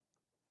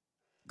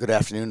Good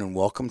afternoon and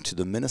welcome to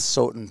the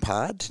Minnesotan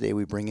Pod. Today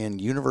we bring in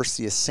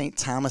University of St.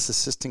 Thomas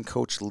assistant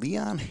coach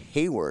Leon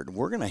Hayward.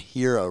 We're going to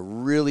hear a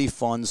really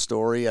fun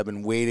story. I've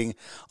been waiting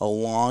a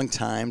long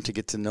time to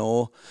get to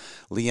know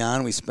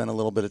Leon. We spent a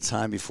little bit of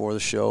time before the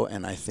show,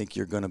 and I think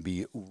you're going to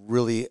be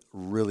really,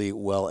 really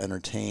well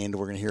entertained.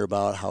 We're going to hear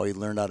about how he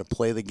learned how to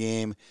play the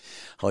game,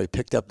 how he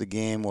picked up the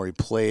game, where he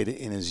played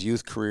in his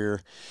youth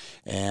career,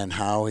 and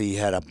how he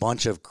had a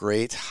bunch of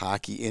great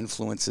hockey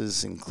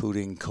influences,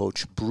 including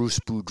Coach Bruce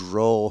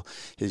Boudreau,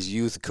 his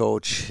youth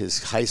coach,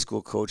 his high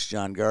school coach,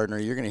 John Gardner.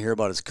 You're going to hear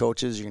about his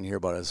coaches. You're going to hear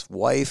about his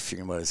wife. You're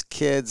going to hear about his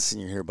kids.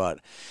 And you're going to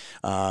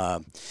hear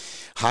about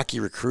hockey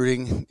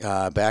recruiting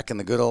back in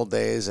the good old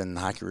days and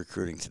hockey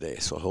recruiting today.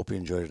 So I hope you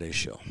enjoy today's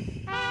show.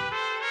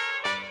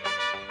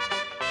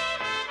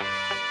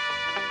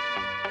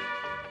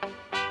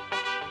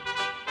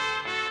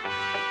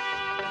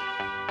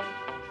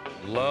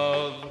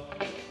 Love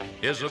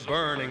is a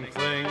burning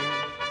thing,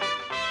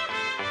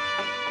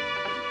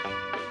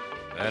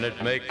 and it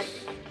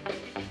makes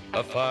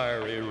a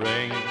fiery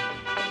ring.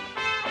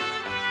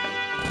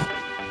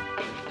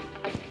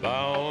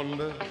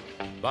 Bound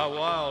by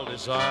wild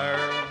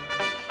desire,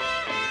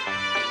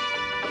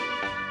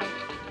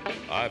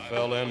 I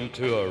fell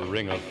into a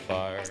ring of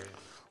fire.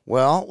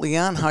 Well,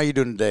 Leon, how are you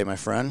doing today, my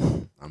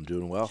friend? I'm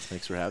doing well.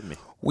 Thanks for having me.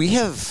 We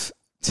have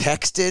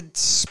texted,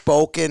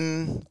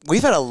 spoken.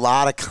 We've had a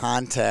lot of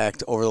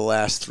contact over the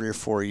last 3 or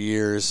 4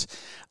 years,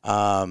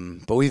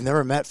 but we've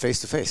never met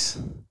face-to-face.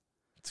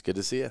 It's good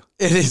to see you.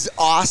 It is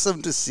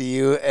awesome to see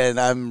you, and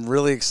I'm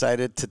really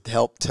excited to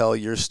help tell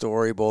your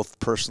story, both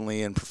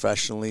personally and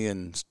professionally,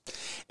 and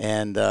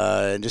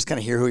just kind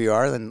of hear who you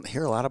are, and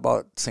hear a lot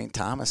about St.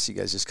 Thomas. You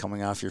guys just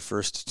coming off your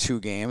first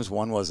 2 games.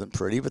 One wasn't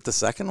pretty, but the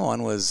second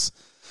one was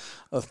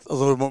a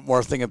little bit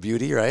more thing of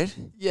beauty, right?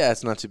 Yeah,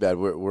 it's not too bad.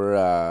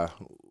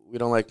 We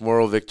don't like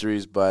moral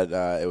victories, but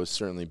it was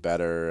certainly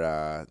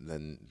better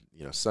than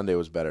Sunday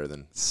was better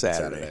than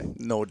Saturday.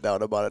 No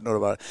doubt about it.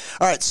 All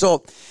right,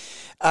 so.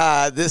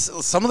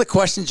 Some of the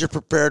questions you're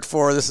prepared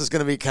for, this is going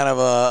to be kind of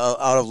a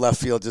out of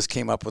left field, just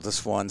came up with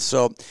this one.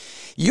 So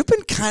you've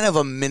been kind of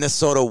a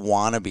Minnesota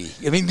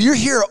wannabe. I mean, you're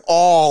here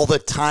all the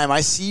time.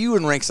 I see you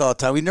in rinks all the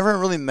time. We've never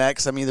really met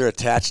because I'm either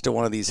attached to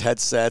one of these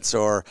headsets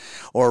or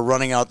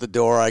running out the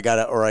door. I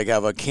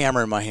have a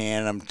camera in my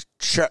hand and I'm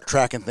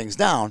tracking things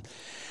down.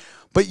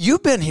 But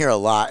you've been here a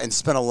lot and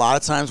spent a lot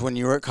of times when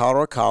you were at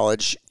Colorado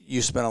College.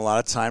 You spent a lot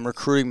of time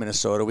recruiting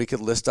Minnesota. We could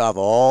list off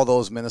all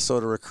those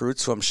Minnesota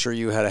recruits, so I'm sure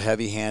you had a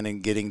heavy hand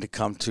in getting to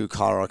come to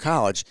Colorado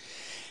College.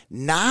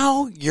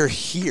 Now you're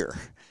here,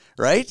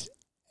 right?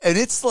 And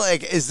it's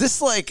like, is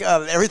this like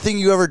everything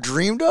you ever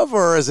dreamed of,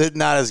 or is it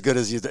not as good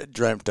as you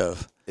dreamt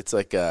of? It's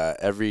like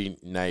every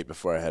night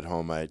before I head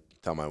home, I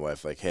tell my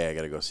wife, like, hey, I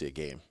got to go see a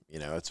game.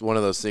 It's one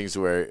of those things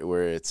where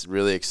it's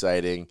really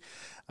exciting.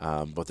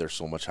 But there's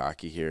so much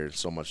hockey here and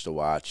so much to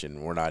watch,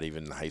 and we're not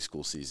even in the high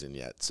school season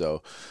yet.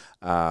 So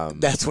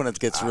that's when it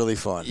gets really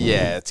fun.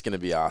 Yeah, it's going to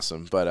be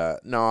awesome.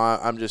 But no,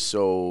 I'm just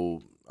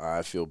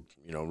I feel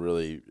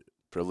really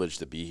privileged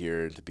to be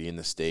here, to be in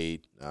the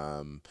state,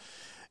 and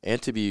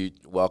to be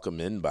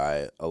welcomed in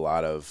by a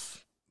lot of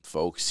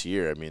folks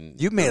here. I mean,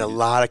 you've made a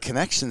lot of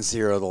connections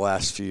here over the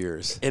last few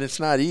years, and it's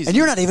not easy. And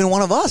you're not even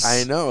one of us.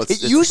 I know.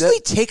 It usually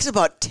takes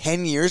about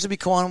 10 years to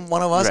become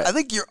one of us. Right. I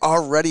think you're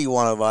already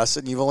one of us,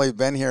 and you've only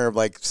been here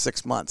like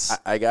 6 months.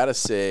 I gotta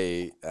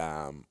say,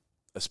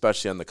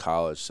 especially on the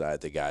college side,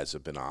 the guys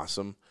have been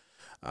awesome.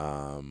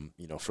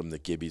 From the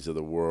Gibbies of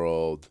the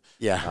world,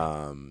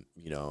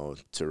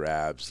 to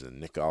Rabs and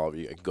Nick Oliver.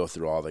 I can go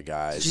through all the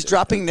guys. She's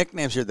dropping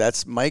nicknames here.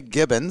 That's Mike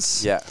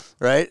Gibbons. Yeah.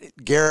 Right?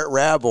 Garrett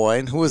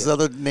Raboyne. Who was the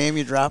other name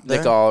you dropped there?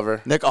 Nick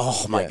Oliver.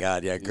 Oh, my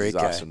God. Yeah, great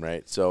guy. Awesome,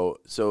 right? So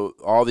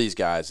all these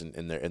guys,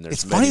 and there's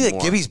it's funny that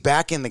more. Gibby's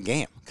back in the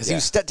game.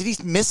 Because did he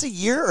miss a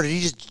year, or did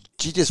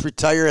he just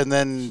retire and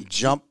then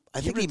jump?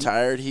 I think he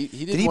retired. He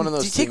did one of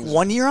those Did he take things.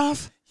 1 year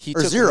off? He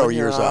or took 0 1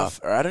 year years off.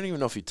 Or I don't even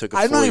know if he took a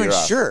full I'm not year even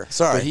off. sure.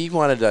 Sorry. But he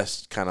wanted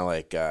us kind of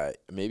like,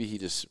 maybe he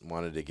just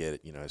wanted to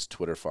get, his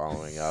Twitter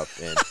following up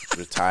and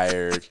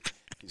retired.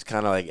 He's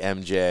kind of like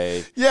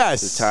MJ.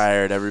 Yes.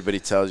 Retired.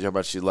 Everybody tells you how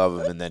much you love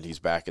him, and then he's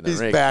back in the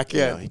ring. He's back,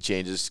 yeah. He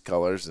changes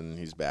colors, and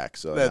he's back.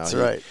 So that's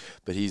right.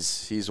 But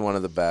he's one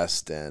of the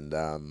best,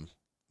 and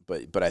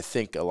but I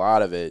think a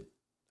lot of it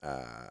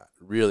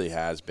really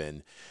has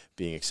been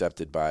being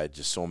accepted by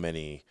just so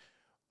many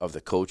of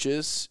the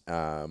coaches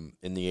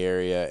in the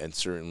area, and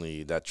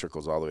certainly that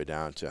trickles all the way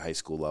down to high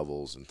school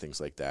levels and things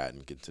like that,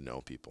 and get to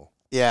know people.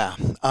 Yeah.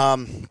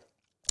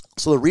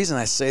 So the reason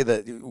I say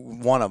that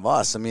one of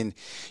us, I mean,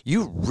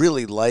 you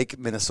really like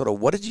Minnesota.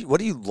 What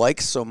do you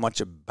like so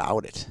much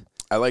about it?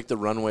 I like the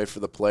runway for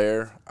the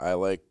player. I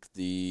like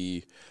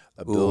the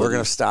ability. Ooh, we're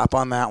going to stop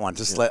on that one.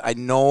 I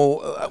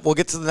know we'll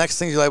get to the next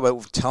thing you like,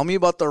 but tell me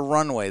about the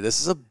runway.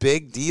 This is a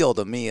big deal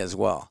to me as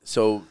well.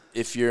 So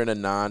if you're in a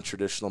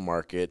non-traditional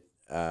market,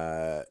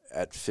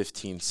 at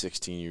 15,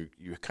 16,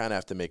 you kind of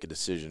have to make a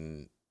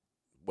decision,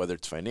 whether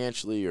it's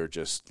financially or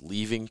just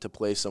leaving to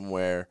play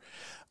somewhere.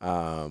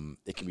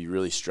 It can be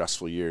really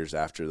stressful years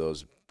after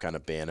those kind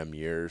of Bantam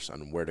years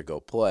on where to go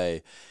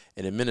play.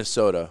 And in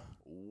Minnesota,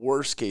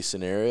 worst case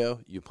scenario,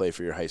 you play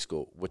for your high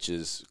school, which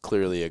is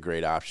clearly a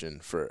great option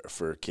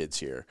for kids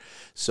here.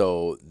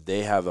 So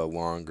they have a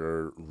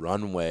longer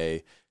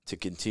runway to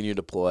continue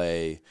to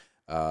play,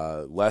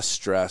 less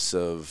stress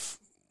of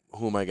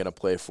who am I going to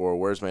play for?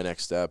 Where's my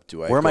next step?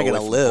 Where am I going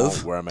to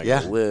live? Where am I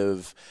going to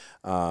live?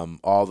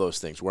 All those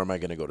things. Where am I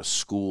going to go to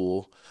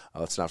school?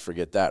 Let's not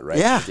forget that, right?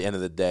 Yeah. At the end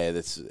of the day,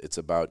 it's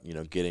about,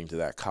 getting to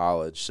that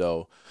college.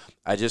 So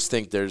I just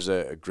think there's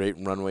a great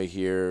runway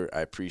here.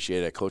 I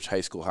appreciate it. I coached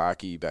high school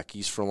hockey back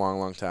east for a long,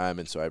 long time,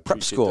 and so I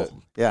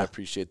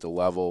appreciate the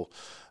level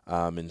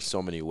in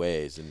so many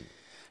ways. And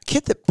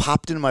kid that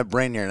popped into my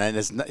brain here, and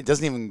it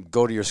doesn't even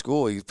go to your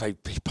school. He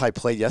probably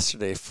played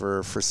yesterday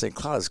for St.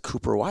 Cloud, is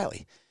Cooper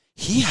Wiley.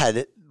 He had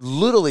it.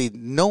 Literally,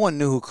 no one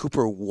knew who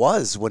Cooper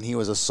was when he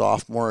was a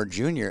sophomore or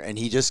junior, and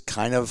he just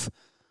kind of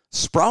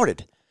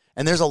sprouted.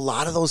 And there's a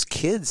lot of those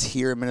kids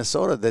here in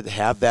Minnesota that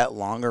have that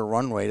longer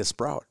runway to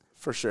sprout.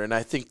 For sure. And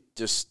I think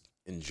just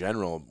in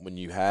general, when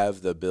you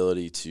have the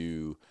ability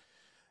to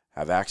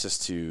have access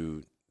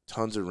to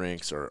tons of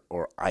rinks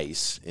or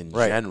ice in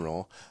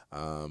general,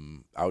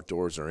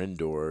 outdoors or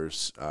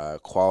indoors,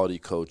 quality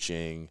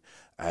coaching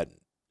at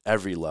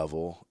every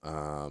level,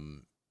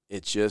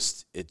 it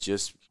just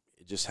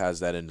has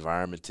that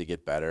environment to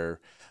get better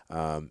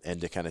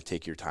and to kind of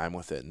take your time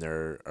with it. And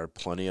there are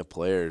plenty of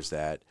players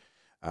that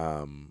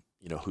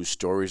whose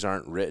stories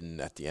aren't written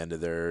at the end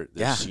of their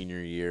senior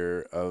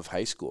year of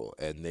high school,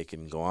 and they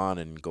can go on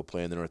and go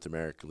play in the North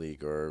American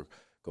League or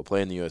go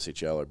play in the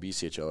USHL or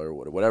BCHL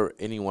or whatever,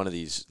 any one of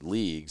these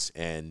leagues,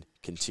 and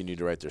continue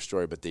to write their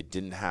story. But they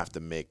didn't have to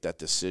make that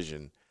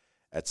decision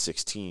at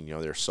 16,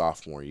 their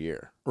sophomore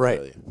year. Right,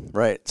 really.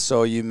 Right.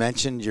 So you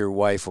mentioned your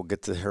wife. We'll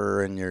get to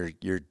her and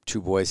your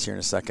two boys here in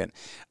a second.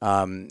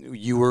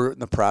 You were in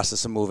the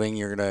process of moving.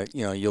 You're going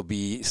to, you'll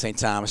be, St.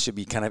 Thomas should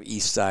be kind of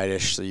east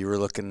side-ish. So you were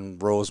looking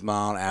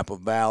Rosemount, Apple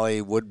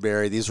Valley,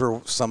 Woodbury. These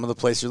were some of the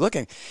places you're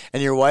looking.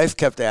 And your wife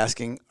kept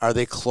asking, are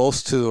they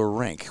close to a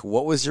rink?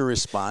 What was your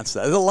response to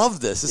that? I love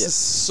this. This is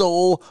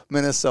so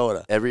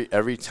Minnesota.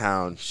 Every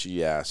town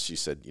she asked, she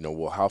said,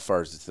 well, how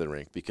far is it to the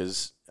rink?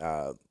 Because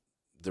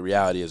the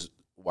reality is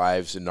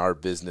wives in our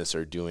business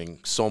are doing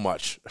so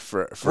much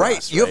for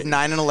us. You have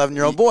 9 and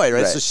 11-year-old boy,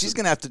 right? So she's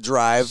going to have to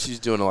drive. She's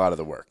doing a lot of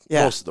the work,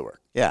 most of the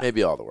work,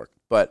 maybe all the work.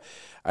 But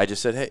I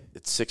just said, hey,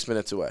 it's 6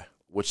 minutes away.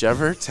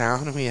 Whichever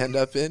town we end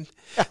up in,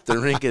 the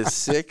rink is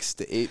 6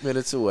 to 8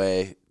 minutes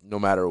away, no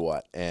matter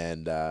what.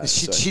 And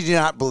she did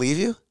not believe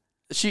you?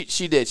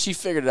 She did. She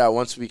figured it out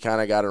once we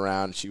kind of got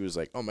around. She was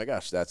like, oh, my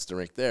gosh, that's the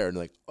rink there. And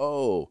like,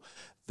 oh,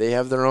 they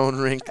have their own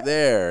rink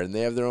there, and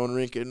they have their own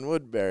rink in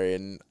Woodbury,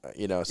 and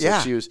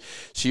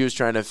she was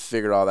trying to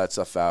figure all that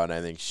stuff out, and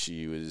I think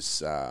she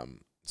was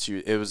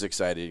it was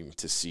exciting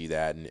to see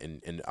that,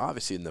 and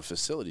obviously in the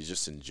facilities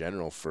just in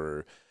general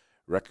for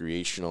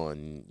recreational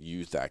and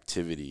youth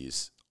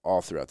activities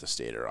all throughout the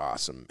state are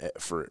awesome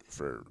for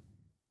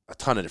a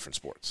ton of different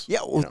sports. Yeah,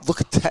 well,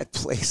 look at that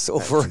place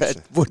over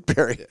at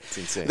Woodbury. Yeah, it's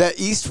insane. That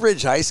East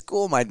Ridge High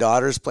School, my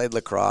daughters played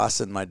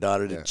lacrosse, and my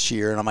daughter did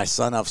cheer, and my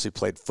son obviously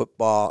played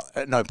football.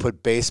 No, I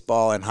put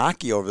baseball and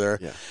hockey over there.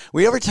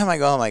 Yeah. Every time I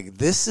go, I'm like,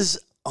 this is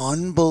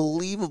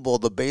unbelievable.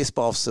 The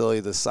baseball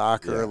facility, the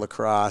soccer,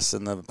 lacrosse,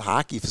 and the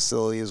hockey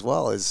facility as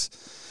well.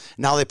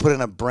 Now they put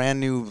in a brand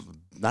new,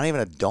 not even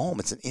a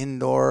dome, it's an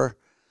indoor.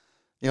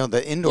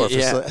 The indoor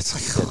facility.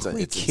 It's like, are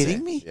you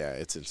kidding me? Yeah,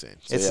 it's insane.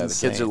 So, it's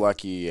insane. The kids are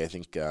lucky, I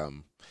think,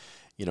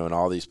 in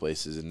all these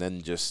places. And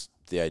then just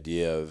the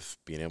idea of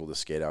being able to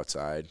skate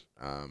outside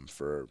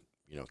for,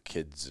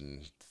 kids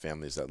and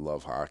families that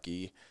love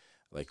hockey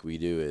like we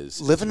do is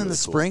living really in the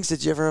cool. Springs,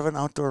 did you ever have an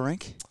outdoor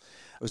rink?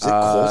 Was it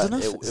cold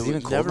enough?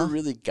 It never enough?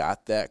 really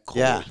got that cold.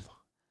 Yeah.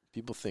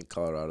 People think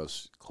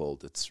Colorado's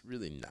cold. It's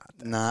really not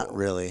that Not cold.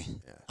 really.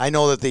 Yeah. I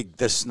know that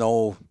the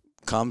snow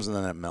comes and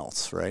then it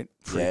melts, right?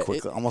 Pretty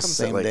quickly, almost the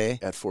same day.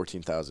 At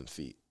 14,000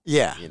 feet.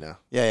 Yeah.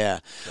 Yeah.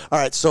 All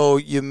right, so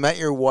you met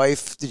your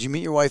wife. Did you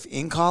meet your wife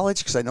in college?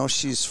 Because I know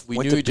we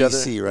went to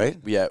BC, right?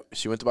 Yeah,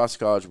 she went to Boston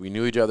College. We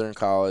knew each other in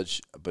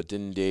college, but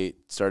didn't date.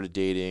 Started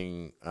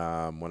dating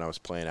when I was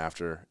playing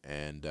after,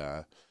 and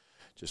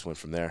just went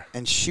from there.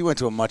 And she went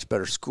to a much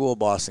better school,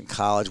 Boston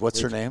College. What's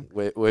her name?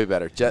 Way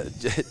better.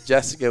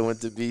 Jessica went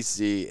to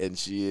BC, and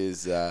she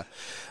is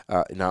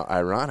now,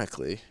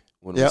 ironically,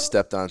 when we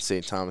stepped on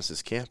St.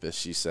 Thomas's campus,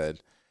 she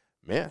said,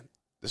 man,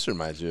 this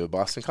reminds me of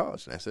Boston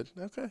College. And I said,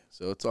 okay,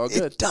 so it's all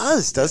good. It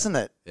does, doesn't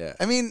it? Yeah.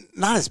 I mean,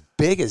 not as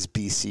big as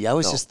BC. I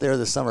was just there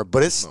this summer,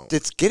 but it's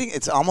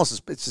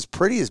as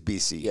pretty as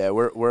BC. Yeah,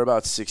 we're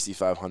about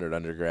 6,500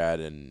 undergrad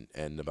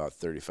and about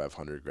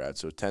 3,500 grad,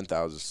 so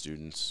 10,000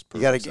 students per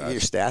You got to get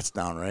your stats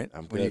down, right?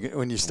 I'm good.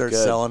 When you start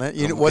selling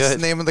it. What's the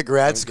name of the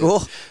grad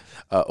school?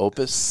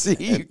 Opus. See,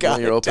 you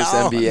got your it Opus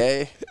down.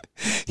 MBA.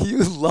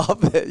 You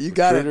love it. You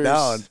got it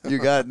down. You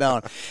got it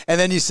down. And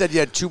then you said you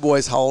had two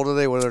boys. How old are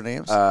they? What are their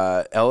names?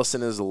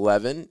 Ellison is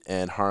 11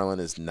 and Harlan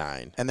is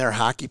 9. And they're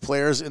hockey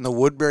players in the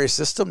Woodbury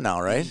system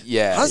now, right?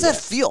 Yeah. How does that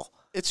feel?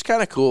 It's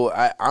kind of cool.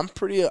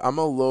 I'm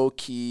a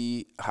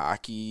low-key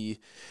hockey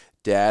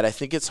dad. I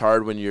think it's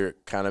hard when you're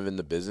kind of in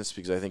the business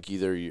because I think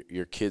either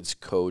your kid's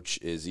coach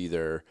is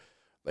either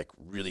like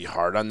really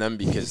hard on them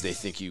because they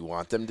think you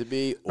want them to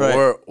be,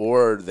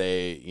 or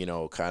they,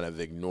 kind of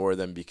ignore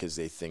them because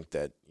they think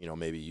that,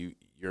 maybe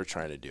you're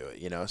trying to do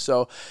it,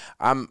 So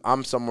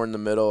I'm somewhere in the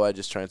middle. I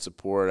just try and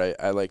support.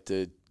 I like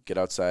to get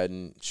outside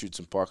and shoot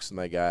some pucks with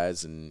my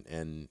guys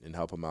and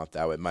help them out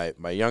that way.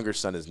 My younger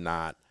son is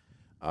not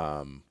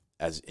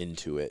as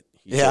into it.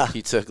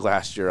 He took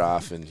last year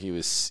off and he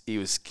was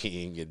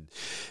skiing, and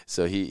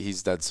so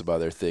he's done some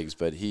other things,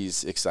 but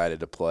he's excited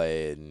to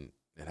play and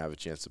have a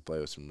chance to play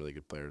with some really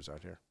good players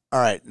out here.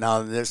 All right,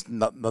 now there's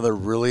another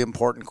really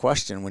important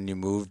question. When you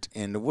moved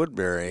into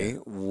Woodbury,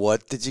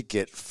 what did you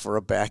get for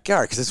a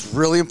backyard? Because it's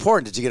really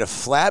important. Did you get a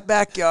flat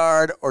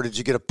backyard, or did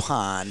you get a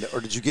pond, or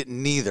did you get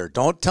neither?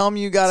 Don't tell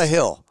me you got a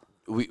hill.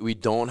 We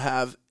don't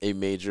have a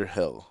major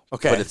hill,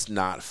 okay, but it's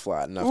not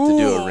flat enough to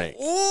do a rink.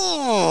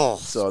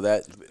 So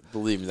that,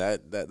 believe me,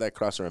 that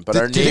crossed our mind.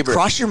 But did it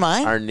cross your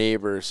mind? Our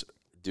neighbors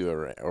do a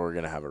rink, or we're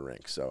gonna have a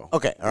rink. So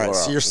okay, all right.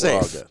 So you're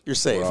safe. You're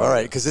safe. All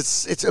right, because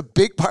it's a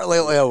big part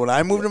lately. When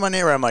I moved to my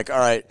neighborhood, I'm like, all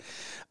right,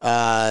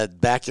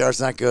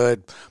 backyard's not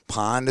good,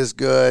 pond is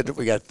good.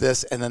 We got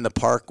this, and then the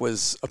park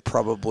was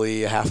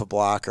probably a half a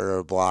block or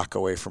a block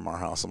away from our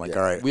house. I'm like,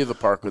 all right, we have a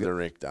park with a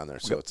rink down there,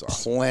 so it's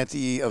awesome.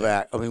 Plenty of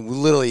I mean,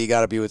 literally, you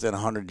got to be within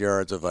 100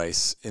 yards of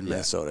ice in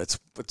Minnesota.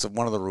 It's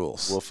one of the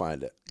rules. We'll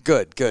find it.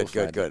 Good.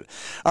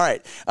 All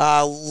right,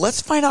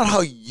 let's find out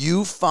how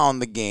you found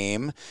the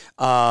game.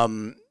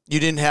 You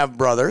didn't have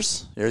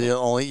brothers. You're the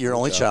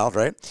only child,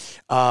 right?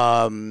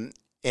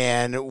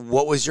 And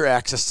what was your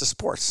access to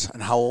sports?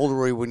 And how old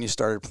were you when you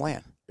started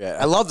playing? Yeah,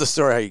 I love the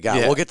story how you got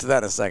it. We'll get to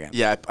that in a second.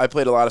 Yeah, I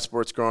played a lot of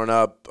sports growing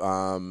up.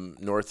 I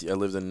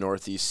lived in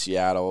Northeast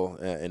Seattle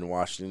in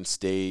Washington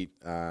State.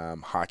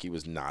 Hockey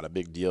was not a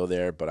big deal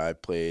there, but I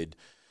played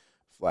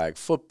flag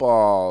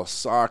football,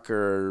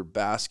 soccer,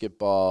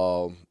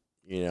 basketball,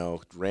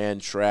 ran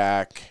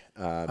track.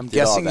 I'm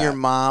guessing your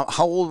mom,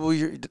 how old were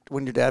you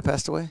when your dad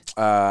passed away?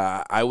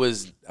 I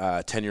was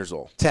 10 years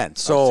old. 10.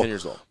 So 10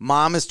 years old.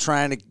 Mom is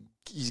trying to,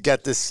 you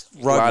got this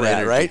rug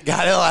rat, right?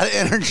 Got a lot of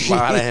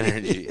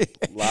energy.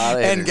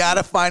 And got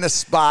to find a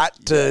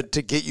spot to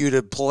get you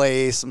to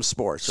play some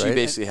sports, right? She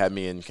basically had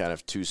me in kind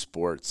of two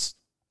sports.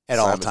 At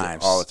all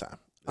times. All the time.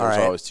 There was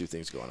always two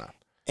things going on.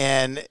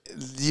 And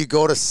you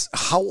go to,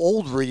 how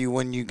old were you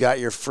when you got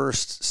your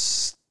first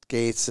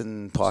skates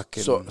and puck?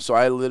 And so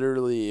I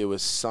literally, it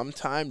was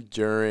sometime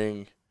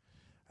during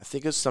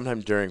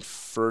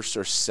first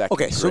or second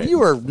grade. So you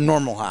were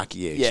normal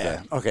hockey age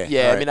then. Okay.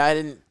 Yeah, right. I mean, I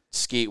didn't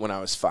skate when I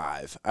was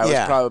 5. I was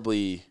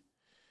probably,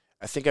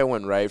 I think I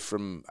went right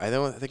from, I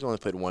think I only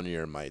played 1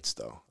 year in mites,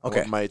 though. Okay.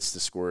 I went mites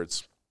to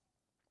squirts.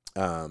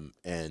 I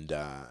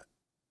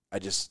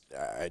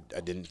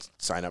didn't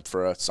sign up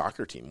for a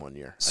soccer team 1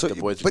 year. So, at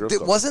the Boys and but Girls it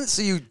Club. wasn't.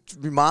 So your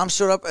mom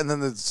showed up, and then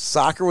the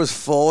soccer was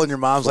full, and your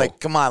mom's like,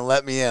 "Come on,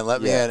 let me in,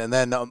 let me in." And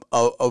then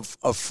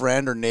a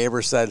friend or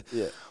neighbor said,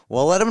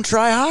 "Well, let him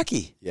try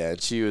hockey." Yeah,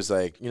 and she was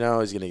like, he's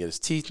gonna get his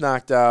teeth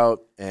knocked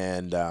out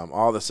and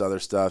all this other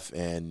stuff.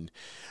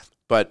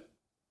 But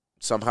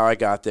somehow I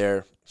got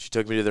there. She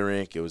took me to the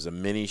rink. It was a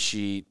mini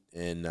sheet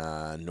in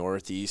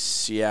Northeast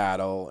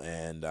Seattle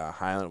and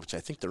Highland, which I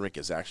think the rink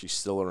is actually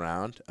still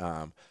around.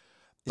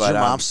 Does your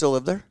mom still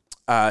live there?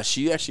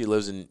 She actually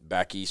lives in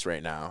back east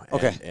right now.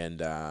 Okay.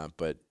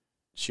 But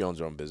she owns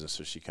her own business,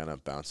 so she kind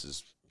of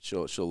bounces.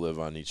 She'll live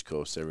on each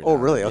coast every. Oh,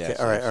 now really? and Okay.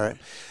 then. All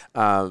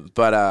right.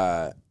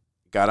 But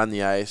got on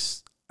the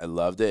ice. I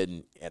loved it,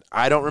 and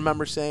I don't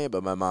remember saying it,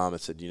 but my mom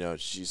had said,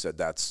 she said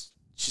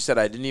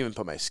I didn't even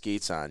put my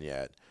skates on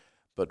yet,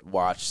 but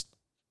watched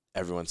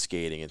everyone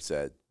skating and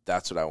said,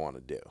 that's what I want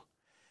to do.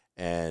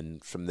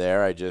 And from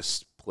there, I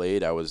just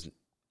played. I was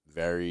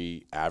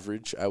very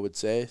average, I would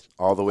say,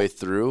 all the way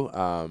through.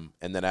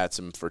 And then I had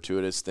some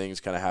fortuitous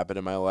things kind of happen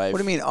in my life. What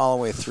do you mean all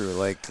the way through?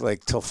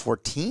 Like till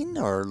 14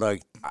 or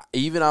like?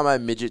 Even on my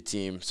midget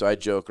team, so I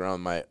joke around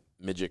with my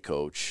midget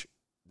coach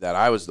that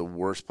I was the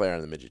worst player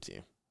on the midget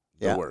team.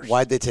 The worst.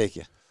 Why'd they take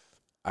you?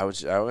 They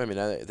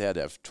had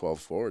to have 12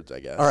 forwards, I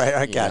guess. All right,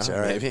 I gotcha. All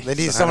right. Maybe. They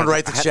need someone to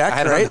write the check,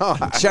 I right? Don't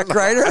know. Check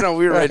writer? I know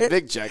we were right? writing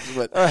big checks,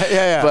 but all right,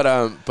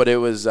 yeah. But it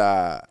was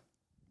I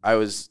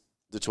was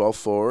the 12th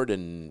forward,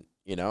 and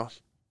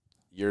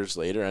years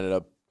later ended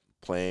up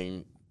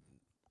playing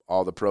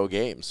all the pro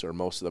games or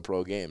most of the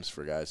pro games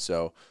for guys.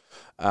 So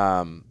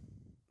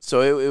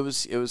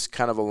it was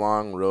kind of a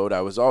long road.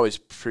 I was always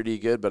pretty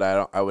good, but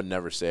I would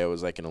never say I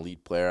was like an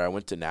elite player. I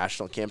went to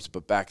national camps,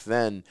 but back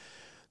then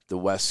the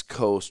West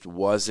Coast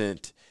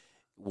wasn't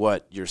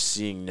what you're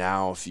seeing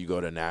now if you go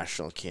to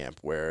national camp,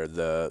 where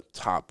the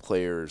top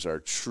players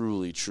are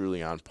truly,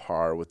 truly on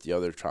par with the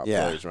other top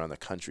players around the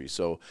country.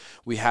 So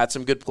we had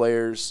some good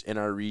players in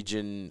our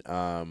region,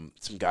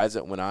 some guys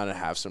that went on to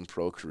have some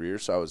pro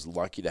careers. So I was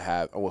lucky to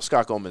have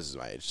Scott Gomez is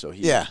my age, so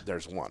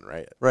there's one,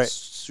 right? Right.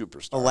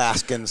 Superstar.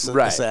 Alaskan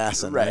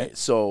assassin. Right.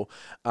 So,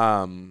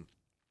 and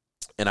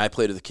I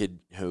played with a kid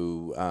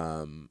who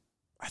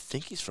I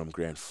think he's from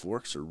Grand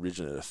Forks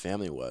originally. The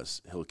family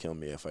was. He'll kill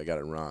me if I got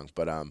it wrong.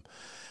 But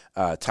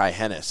Ty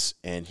Hennis,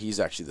 and he's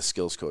actually the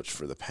skills coach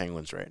for the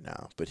Penguins right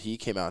now. But he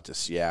came out to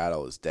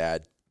Seattle. His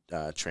dad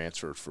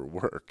transferred for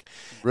work.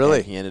 Really?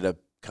 And he ended up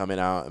coming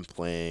out and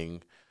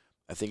playing.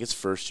 I think his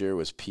first year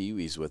was Pee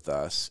Wees with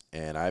us,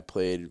 and I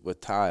played with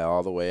Ty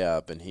all the way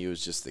up, and he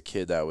was just the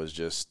kid that was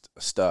just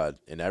a stud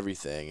in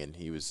everything, and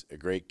he was a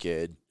great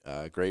kid,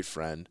 great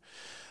friend,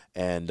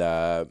 and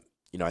I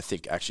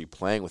think actually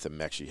playing with him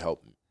actually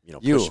helped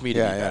push me to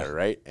be better,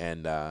 right?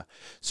 And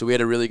so we had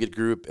a really good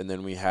group, and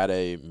then we had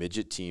a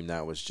midget team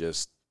that was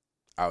just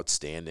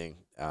outstanding.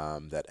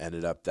 That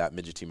ended up that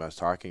midget team I was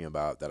talking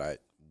about that I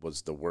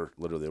was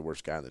literally the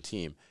worst guy on the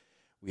team.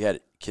 We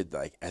had kids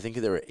I think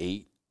there were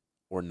 8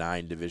 or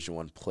 9 Division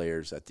I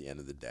players at the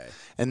end of the day.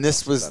 And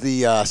this was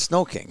the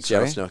Snow Kings,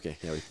 right? Yeah, Snow King.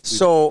 Yeah, we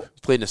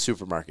played in a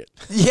supermarket.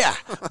 Yeah,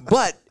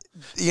 but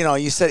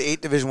you said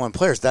 8 Division I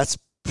players. That's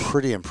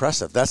pretty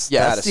impressive. That's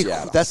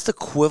the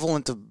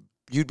equivalent of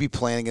you'd be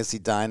playing against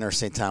Edina or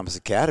St. Thomas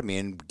Academy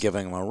and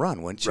giving them a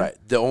run, wouldn't you? Right.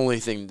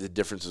 The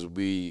difference is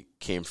we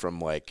came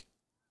from a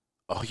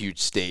huge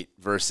state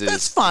versus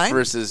that's fine.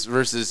 versus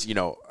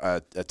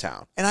a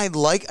town. And I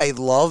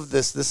love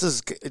this. This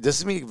is going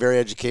to be very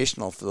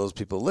educational for those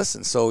people who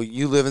listen. So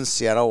you live in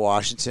Seattle,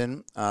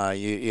 Washington.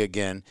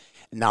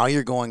 Now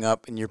you're going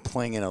up and you're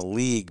playing in a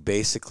league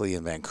basically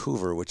in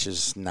Vancouver, which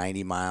is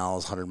 90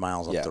 miles, 100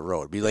 miles up the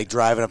road. It'd be like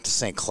driving up to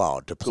St.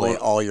 Cloud to play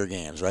all your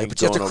games, right?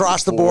 But you have to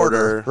cross the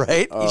border,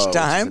 right? Each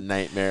time. It's a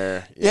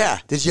nightmare. Yeah.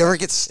 Did you ever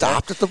get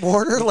stopped at the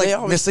border?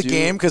 Miss a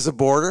game because of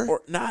border?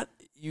 Or not.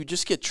 You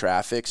just get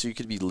traffic, so you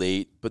could be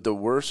late. But the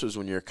worst was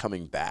when you're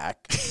coming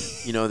back.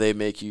 They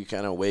make you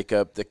kind of wake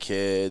up the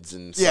kids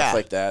and stuff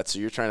like that. So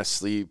you're trying to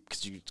sleep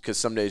because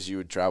some days you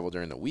would travel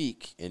during the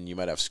week and you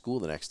might have school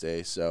the next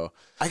day. So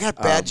I got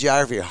bad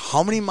geography.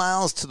 How many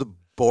miles to the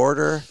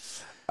border?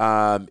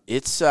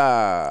 It's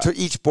to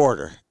each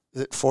border.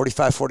 Is it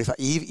 45,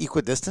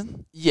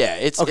 equidistant? Yeah,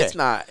 it's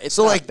not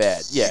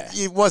bad. Yeah,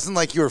 it wasn't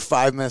like you were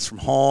 5 minutes from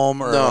home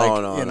or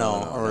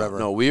or whatever.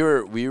 No, we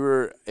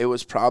were. It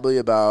was probably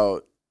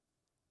about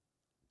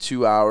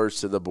 2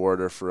 hours to the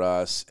border for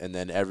us, and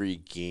then every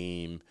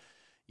game,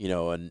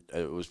 and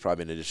it was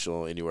probably an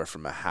additional anywhere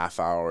from a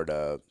half hour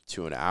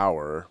to an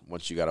hour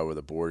once you got over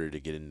the border to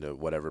get into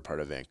whatever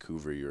part of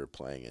Vancouver you were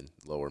playing in,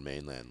 Lower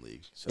Mainland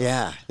League. So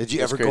yeah. Did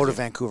you ever go to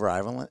Vancouver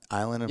Island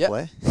and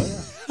play?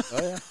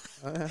 Oh yeah.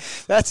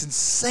 That's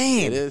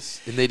insane. It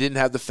is. And they didn't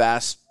have the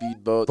fast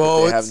speedboat that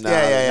they have now.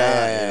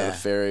 Yeah. The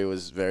ferry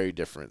was very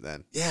different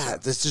then. Yeah,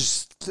 this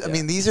just. I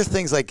mean, these are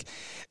things like.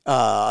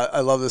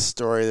 I love this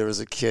story. There was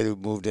a kid who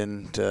moved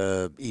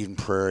into Eden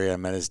Prairie. I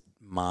met his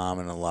mom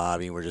in the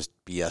lobby. We're just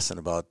BSing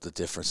about the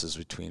differences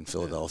between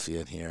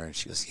Philadelphia and here. And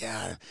she goes,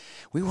 "Yeah,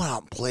 we went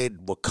out and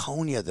played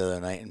Waconia the other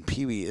night in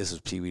Pee Wee. This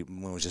was Pee Wee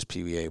when it was just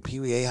Pee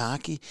Wee A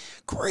hockey.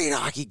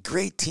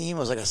 Great team. It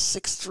was like a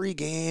 6-3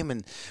 game,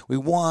 and we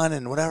won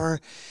and whatever."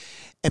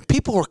 And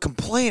people were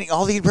complaining.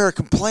 All the Eden Prairie were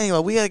complaining.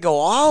 Well, we had to go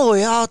all the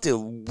way out to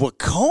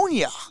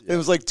Waconia. Yeah. It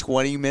was like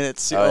 20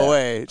 minutes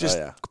away. Just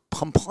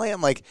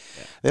complaining.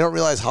 They don't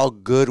realize how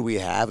good we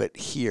have it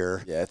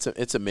here. Yeah,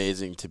 it's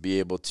amazing to be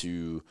able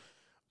to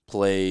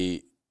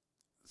play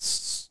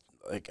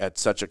at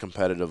such a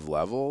competitive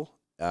level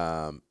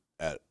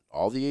at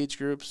all the age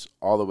groups,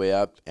 all the way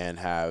up, and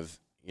have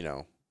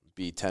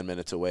be 10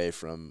 minutes away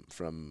from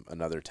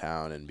another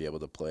town and be able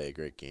to play a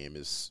great game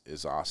is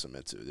awesome.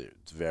 It's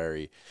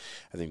very,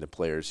 I think the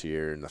players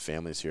here and the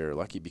families here are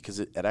lucky because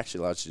it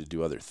actually allows you to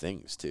do other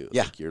things too.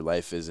 Yeah. Your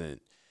life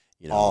isn't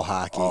all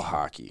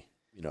hockey.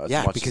 As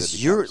much because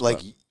as you're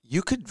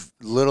you could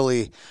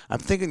literally, I'm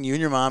thinking you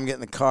and your mom get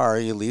in the car,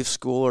 you leave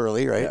school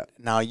early, right? Yeah.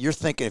 Now you're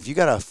thinking if you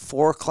got a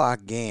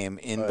 4:00 game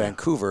in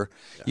Vancouver,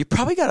 you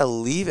probably got to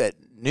leave at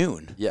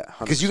noon. Yeah, 100%.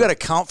 Because you got to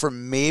count for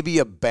maybe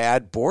a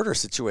bad border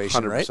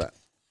situation, 100%. Right?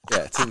 Yeah,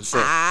 it's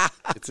insane.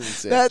 It's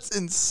insane. That's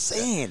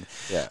insane.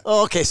 Yeah.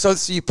 Oh, okay, so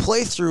you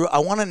play through. I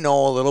want to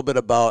know a little bit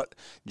about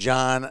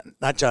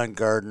not John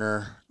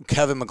Gardner,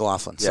 Kevin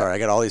McLaughlin. Yeah. Sorry, I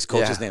got all these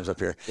coaches' names up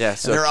here. Yeah,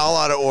 so and they're all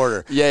out of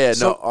order. Yeah,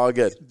 so all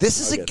good. This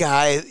is a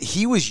guy.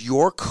 He was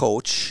your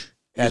coach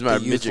at the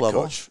youth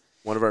level. Coach.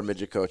 One of our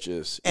midget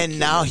coaches. And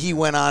now he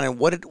went on, and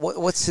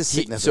what's his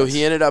significance? So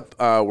he ended up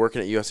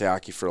working at USA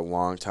Hockey for a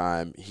long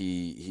time.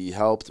 He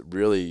helped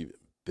really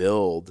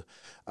build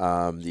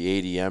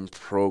the ADM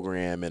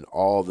program and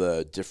all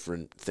the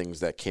different things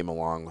that came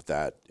along with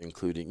that,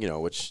 including,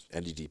 which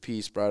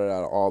NDDP brought it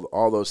out.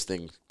 All those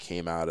things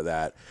came out of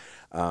that,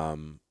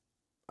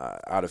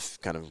 out of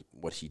kind of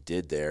what he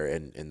did there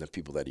and the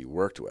people that he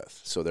worked with.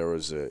 So there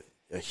was a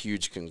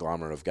huge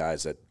conglomerate of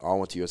guys that all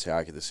went to USA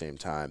Hockey at the same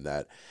time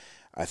that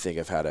I think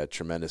have had a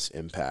tremendous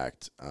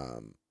impact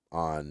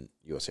on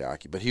USA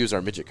Hockey. But he was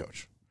our midget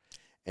coach,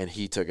 and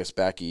he took us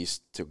back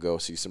east to go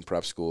see some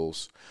prep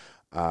schools.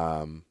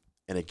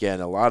 And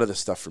again, a lot of the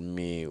stuff for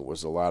me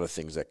was a lot of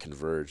things that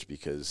converged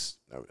because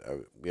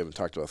we haven't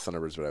talked about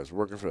Thunderbirds, but I was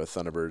working for the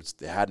Thunderbirds.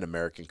 They had an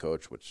American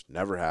coach, which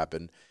never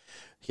happened.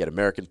 He had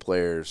American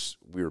players.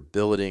 We were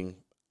building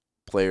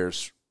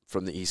players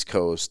from the East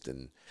Coast,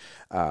 and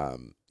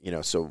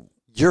so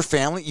your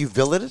family, you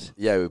billeted?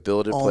 Yeah, we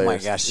billeted players. Oh my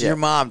gosh! So your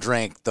mom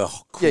drank the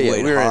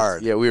Kool-Aid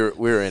hard. We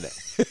were in it.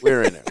 We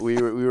were in it. We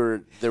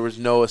were. There was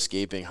no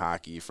escaping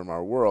hockey from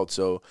our world.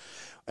 So,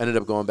 ended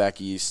up going back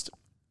east.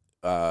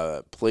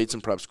 Played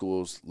some prep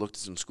schools. Looked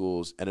at some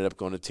schools. Ended up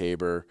going to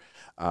Tabor,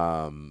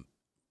 and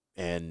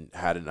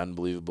had an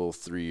unbelievable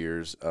 3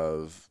 years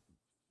of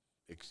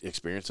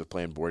experience of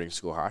playing boarding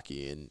school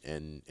hockey. And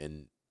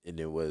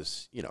it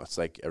was, it's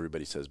like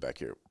everybody says back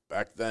here.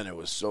 Back then, it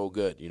was so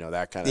good,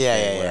 that kind of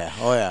thing. Yeah.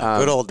 Oh, yeah.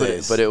 Good old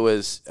days. But it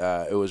was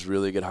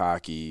really good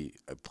hockey.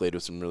 I played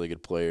with some really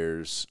good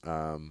players,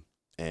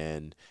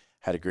 and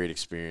had a great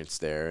experience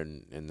there.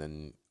 And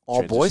then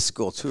all boys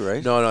school too,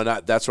 right? No,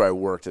 not that's where I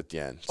worked at the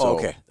end. So,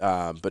 okay.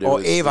 But it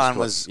was Avon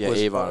was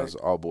Avon was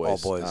all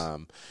boys. All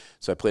boys.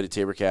 So I played at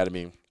Tabor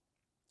Academy,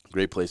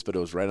 great place, but it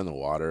was right on the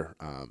water.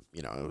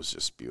 It was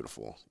just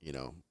beautiful.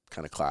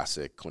 Kind of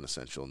classic,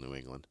 quintessential New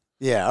England.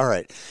 Yeah, all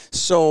right.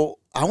 So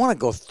I want to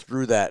go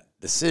through that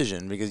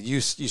decision because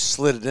you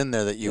slid it in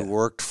there that you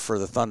worked for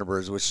the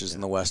Thunderbirds, which is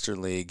in the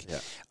Western League.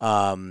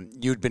 Yeah.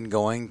 You'd been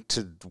going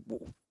to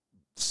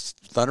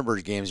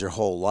Thunderbird games your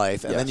whole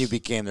life, and then you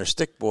became their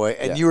stick boy.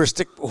 And you were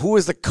who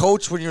was the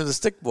coach when you were the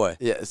stick boy?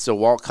 Yeah, so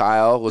Walt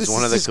Kyle was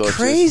one of the coaches.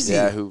 Crazy.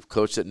 Yeah, who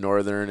coached at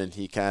Northern, and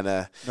he kind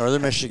of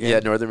Northern Michigan. Yeah,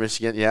 Northern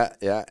Michigan. Yeah,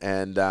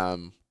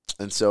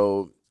 and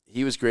so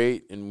he was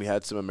great, and we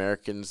had some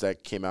Americans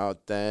that came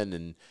out then,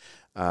 and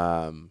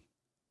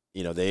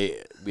we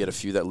had a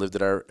few that lived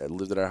at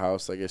our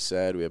house. Like I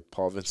said, we had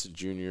Paul Vincent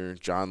Jr.,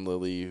 John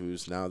Lilly,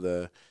 who's now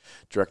the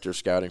director of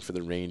scouting for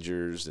the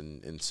Rangers,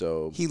 and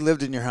so he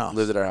lived in your house.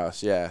 Lived at our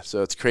house, yeah.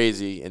 So it's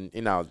crazy, and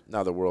now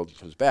the world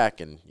comes back,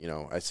 and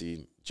I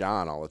see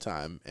John all the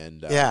time,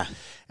 and I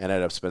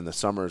ended up spending the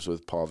summers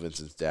with Paul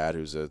Vincent's dad,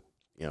 who's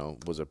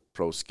was a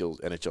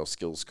NHL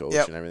skills coach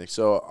and everything.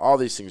 So all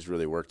these things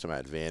really worked to my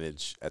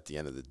advantage at the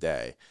end of the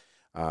day.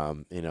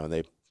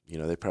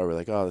 They probably were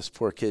like, oh, this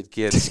poor kid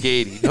can't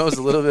skate. He knows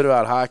a little bit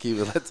about hockey,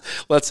 but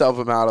let's help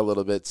him out a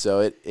little bit. So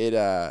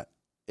it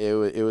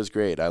was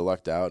great. I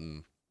lucked out.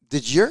 And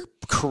did your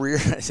career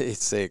at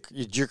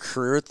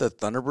the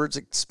Thunderbirds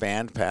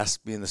expand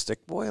past being the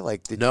stick boy?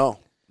 No.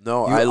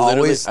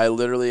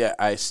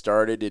 I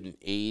started in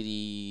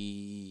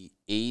 88,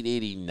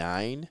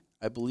 89,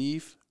 I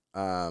believe,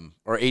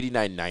 or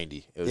 89,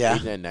 90. It was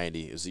 89,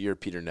 90. It was the year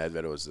Peter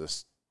Nedved was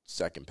the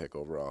second pick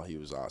overall. He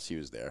was awesome. He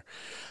was there.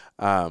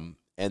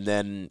 And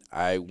then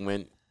I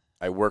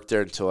worked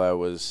there until I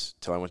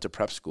went to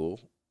prep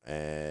school.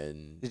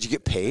 And did you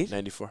get paid?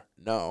 94.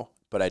 No,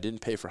 but I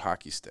didn't pay for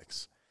hockey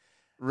sticks.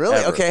 Really?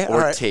 Ever. Okay. Or all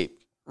right. tape.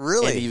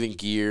 Really? And even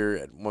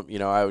gear.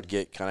 I would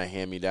get kind of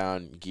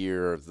hand-me-down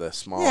gear of the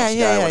smallest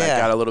guy. When I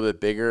got a little bit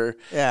bigger,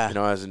 I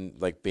was in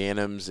like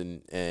Bantams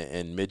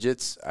and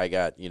midgets. I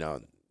got,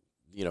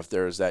 if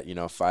there was that,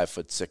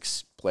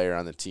 5'6" player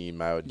on the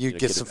team, I would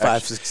get some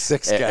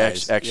 5'6"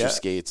 guys, extra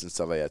skates and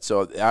stuff like that.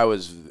 So I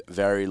was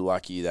very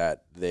lucky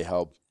that they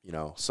helped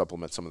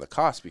supplement some of the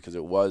costs because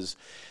it was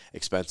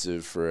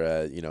expensive for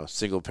a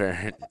single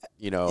parent.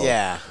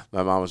 My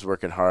mom was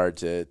working hard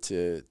for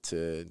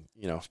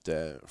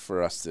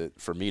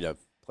me to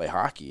play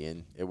hockey,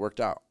 and it worked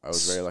out. I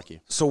was very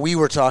lucky. So we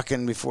were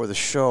talking before the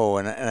show,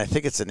 and I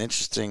think it's an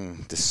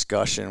interesting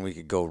discussion. We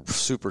could go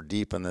super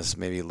deep on this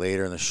maybe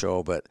later in the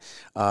show, but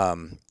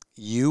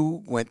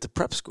you went to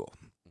prep school,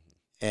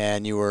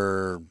 and you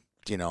were,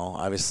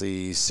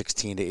 obviously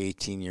 16 to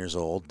 18 years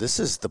old. This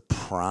is the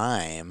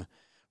prime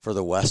for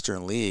the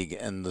Western League,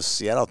 and the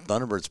Seattle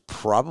Thunderbirds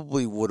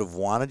probably would have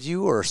wanted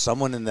you, or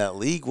someone in that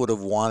league would have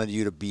wanted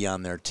you to be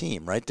on their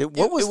team, right?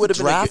 What was the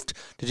draft?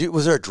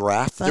 Was there a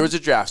draft then? There was a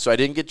draft, so I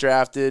didn't get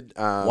drafted.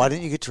 Why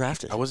didn't you get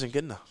drafted? I wasn't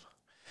good enough.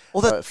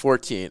 Well, at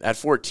 14,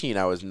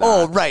 I was not.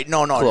 Oh, right.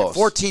 No. Close.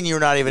 14, you were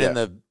not even in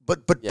the.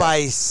 But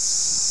by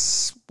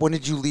when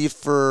did you leave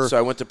for? So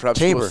I went to prep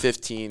school at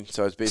 15.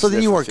 So I was basically. So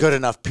then you weren't good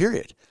enough.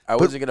 Period. I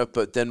wasn't gonna.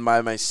 But then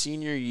by my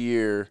senior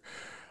year,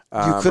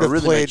 you could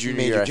have played junior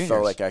major year. juniors. I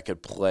felt like I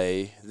could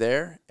play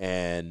there,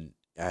 and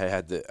I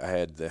had the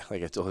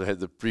like I told her, I had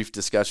the brief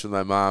discussion with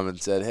my mom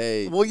and said,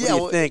 "Hey, what do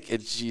you think?"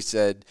 And she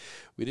said,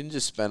 "We didn't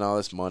just spend all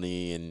this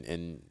money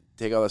and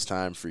take all this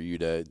time for you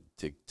to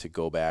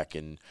go back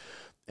and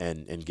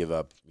give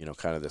up,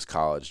 kind of this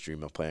college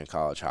dream of playing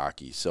college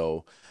hockey."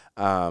 So,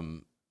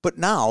 but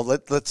now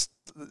let's.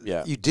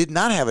 Yeah. You did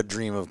not have a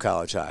dream of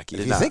college hockey.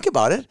 If you think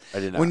about it, I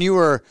did not. When you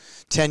were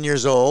 10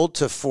 years old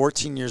to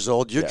 14 years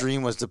old, your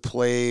dream was to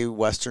play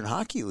Western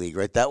Hockey League,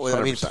 right? That was,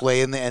 100%.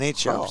 play in the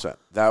NHL. 100%.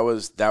 That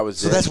was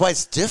so that's why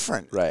it's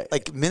different, right?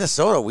 Like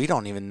Minnesota, we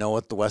don't even know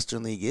what the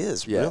Western League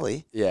is,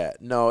 really. Yeah,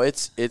 no,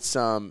 it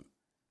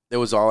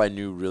was all I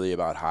knew really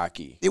about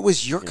hockey. It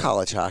was your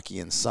college hockey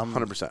in some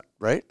 100%,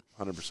 right?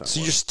 100%. So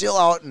you're still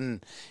out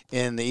in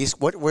the East.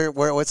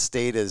 What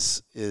state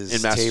is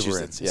in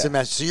Massachusetts? It's in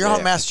Massachusetts. So you're out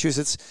in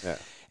Massachusetts. Yeah.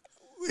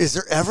 Is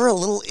there ever a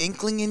little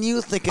inkling in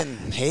you thinking,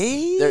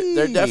 hey?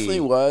 There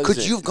definitely was.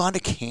 Could you have gone to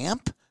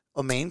camp,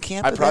 a main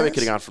camp? I probably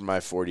could have gone for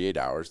my 48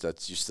 hours.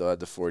 You still had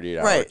the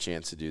 48-hour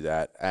chance to do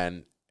that.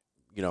 And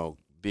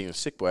being a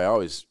sick boy, I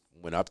always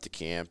went up to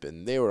camp,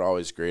 and they were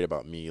always great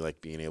about me,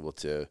 like being able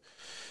to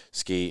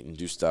skate and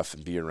do stuff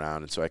and be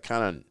around. And so I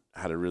kind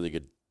of had a really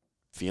good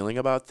feeling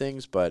about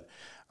things. But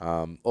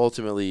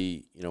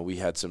ultimately, we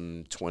had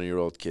some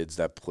 20-year-old kids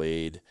that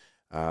played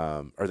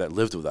or that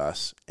lived with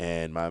us.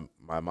 And my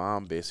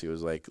mom basically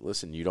was like,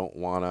 listen, you don't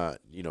want to,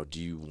 do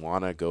you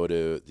want to go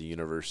to the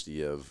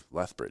University of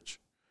Lethbridge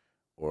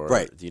or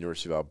the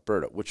University of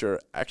Alberta, which are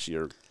actually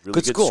really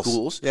good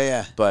schools.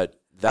 Yeah. But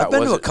I've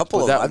been to a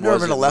couple of them. I've never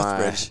been to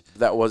Lethbridge.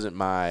 That wasn't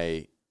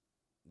my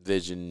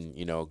vision,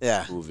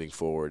 moving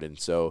forward. And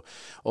so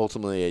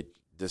ultimately I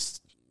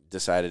just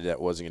decided that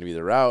wasn't going to be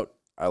the route.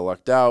 I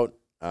lucked out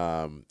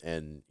and,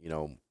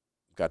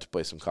 got to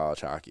play some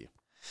college hockey.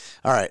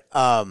 All right.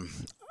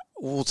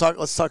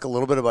 Let's talk a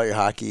little bit about your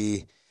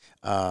hockey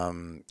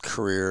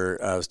career.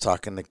 I was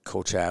talking to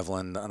Coach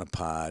Havlin on a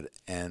pod,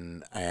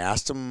 and I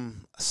asked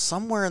him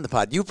somewhere in the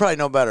pod. You probably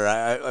know better.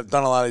 I've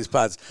done a lot of these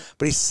pods,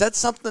 but he said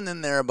something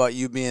in there about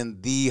you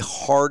being the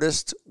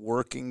hardest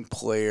working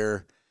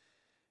player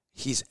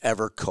he's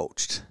ever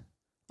coached.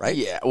 Right?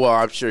 Yeah. Well,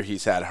 I'm sure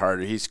he's had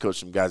harder. He's coached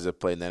some guys that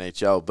played in the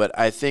NHL, but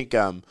I think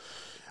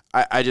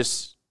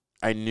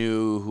I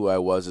knew who I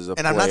was as a player.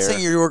 And I'm not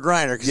saying you were a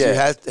grinder because you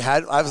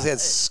had obviously had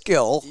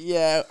skill.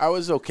 Yeah, I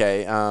was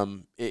okay.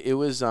 It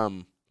was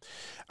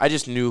I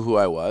just knew who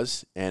I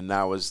was, and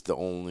that was the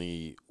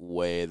only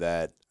way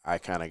that I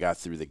kind of got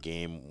through the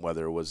game,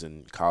 whether it was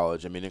in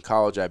college. I mean, in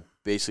college, I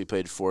basically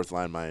played fourth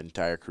line my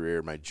entire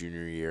career. My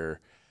junior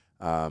year,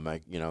 I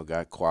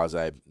got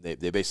quasi.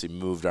 They basically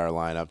moved our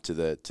line up to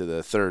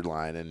the third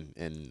line,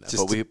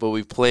 but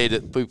we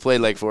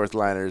played like fourth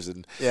liners,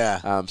 and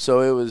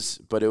so it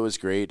was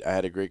great. I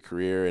had a great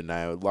career, and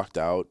I lucked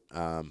out.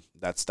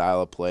 That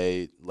style of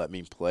play let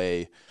me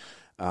play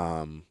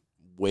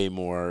way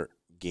more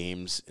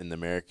games in the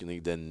American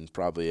League than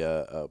probably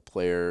a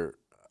player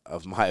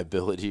of my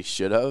ability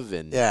should have,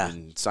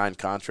 and sign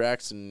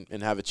contracts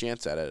and have a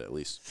chance at it at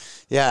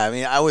least. Yeah, I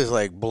mean, I was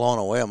like blown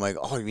away. I'm like,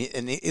 oh,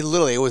 and it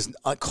literally, it was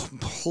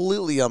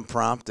completely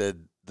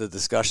unprompted. The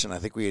discussion, I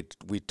think we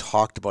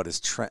talked about his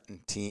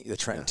Trenton team, the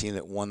Trenton team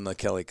that won the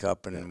Kelly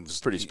Cup, and it was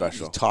pretty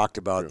special. We talked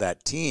about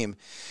that team,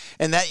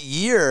 and that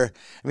year.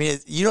 I mean,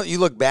 you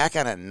look back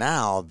on it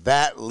now.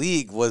 That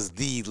league was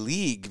the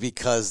league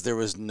because there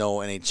was no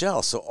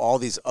NHL, so all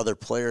these other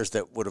players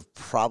that would have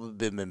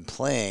probably been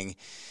playing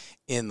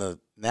in the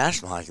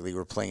National Hockey League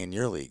were playing in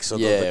your league. So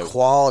the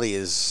quality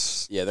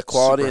is the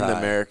quality in the high.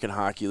 American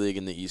Hockey League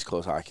and the East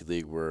Coast Hockey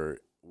League were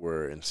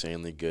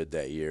insanely good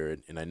that year,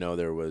 and I know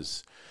there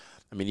was.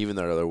 I mean, even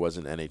though there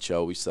wasn't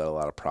NHL, we still had a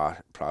lot of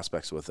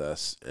prospects with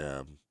us,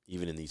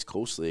 even in the East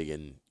Coast League.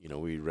 And,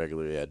 we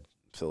regularly had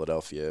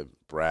Philadelphia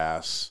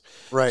brass,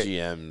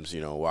 GMs,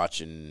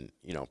 watching,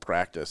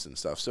 practice and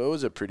stuff. So it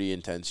was a pretty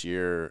intense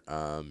year,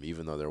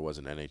 even though there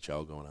wasn't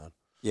NHL going on.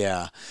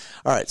 Yeah.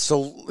 All right.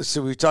 So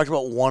we talked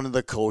about one of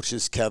the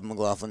coaches, Kevin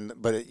McLaughlin,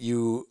 but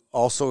you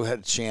also had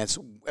a chance.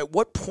 At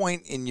what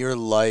point in your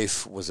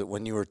life, was it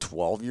when you were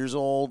 12 years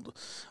old?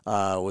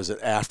 Was it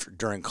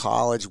during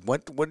college?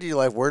 What did you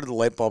like? Where did the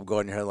light bulb go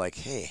in your head? Like,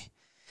 hey,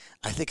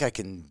 I think I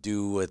can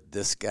do what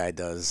this guy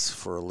does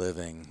for a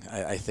living.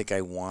 I think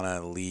I want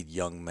to lead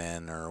young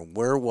men. Or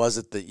where was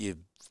it that you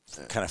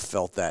kind of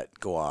felt that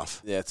go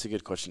off? Yeah, it's a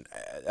good question.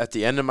 At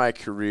the end of my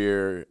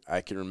career,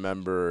 I can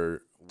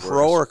remember.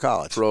 Pro or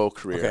college? Pro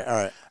career. Okay,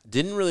 all right.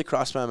 Didn't really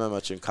cross my mind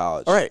much in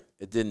college. All right.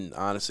 It didn't,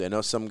 honestly. I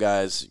know some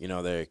guys,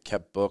 they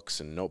kept books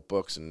and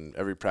notebooks and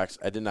every practice.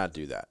 I did not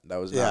do that. That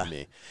was not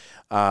me.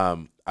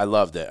 I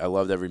loved it. I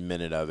loved every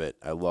minute of it.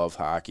 I love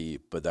hockey,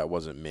 but that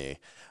wasn't me.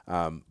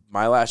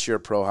 My last year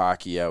of pro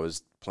hockey, I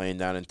was playing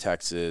down in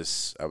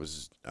Texas. I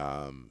was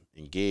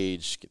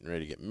engaged, getting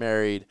ready to get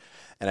married,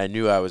 and I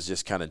knew I was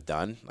just kind of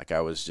done. Like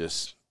I was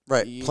just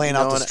playing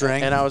out the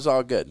string, and I was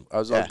all good. I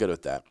was all good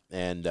with that,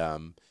 and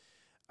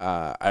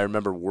I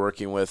remember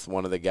working with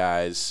one of the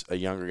guys, a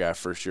younger guy,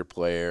 first-year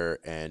player,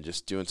 and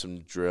just doing some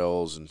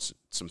drills and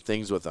some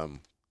things with him.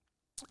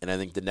 And I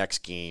think the next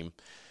game,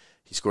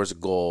 he scores a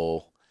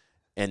goal,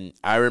 and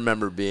I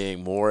remember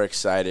being more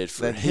excited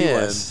for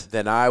him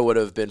than I would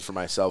have been for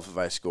myself if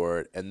I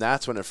scored. And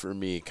that's when it, for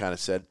me, kind of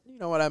said, you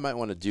know what, I might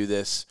want to do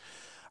this.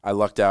 I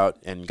lucked out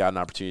and got an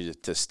opportunity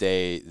to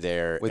stay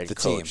there with and the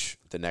coach team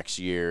the next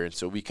year. And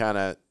so we kind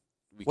of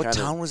 – What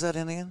town was that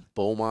in again?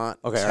 Beaumont,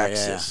 Texas.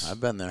 Texas. Yeah. I've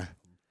been there.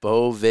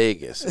 Bo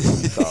Vegas, is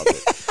what we called it.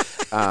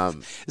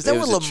 Is that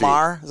where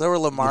Lamar? Is that where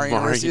Lamar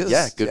University is?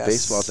 Yeah, good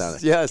baseball down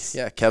there. Yes.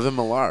 Yeah, Kevin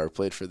Millar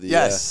played for the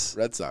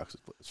Red Sox.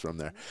 Was from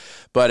there.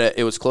 But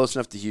it was close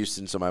enough to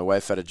Houston, so my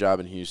wife had a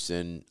job in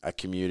Houston. I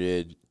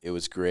commuted. It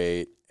was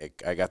great.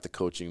 I got the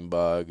coaching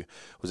bug.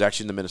 Was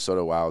actually in the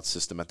Minnesota Wild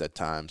system at that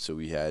time, so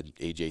we had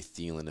A.J.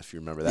 Thielen, if you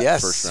remember that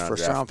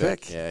first round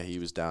pick. Yeah, he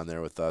was down there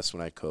with us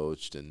when I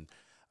coached, and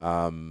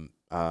now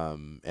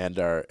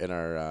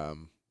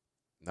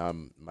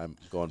I'm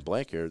going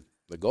blank here.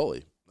 The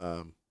goalie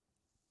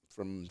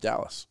from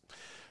Dallas,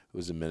 who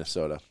was in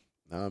Minnesota.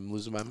 Now I'm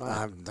losing my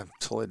mind. I'm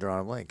totally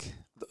drawing a blank.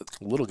 The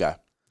little guy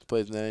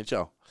plays in the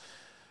NHL.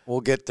 We'll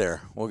get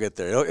there.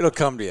 It'll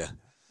come to you.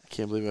 I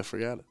can't believe I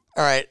forgot it.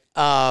 All right.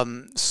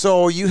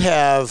 So you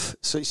have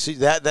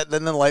that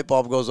then the light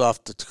bulb goes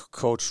off to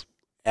coach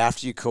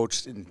after you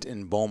coached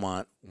in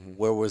Beaumont. Mm-hmm.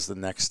 Where was the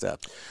next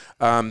step?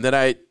 Then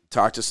I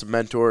talked to some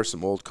mentors,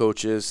 some old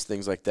coaches,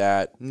 things like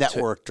that.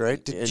 Networked,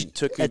 right?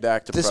 Took me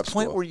back to this prep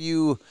point.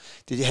 school.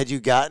 Had you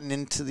gotten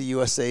into the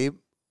USA?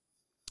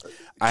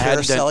 I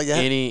hadn't done yet?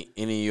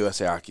 any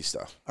USA hockey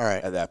stuff. All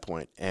right. At that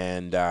point,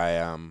 and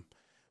I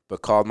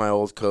but called my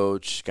old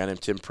coach, a guy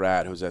named Tim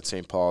Pratt, who was at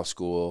St. Paul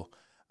School.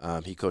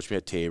 He coached me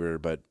at Tabor,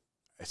 but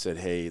I said,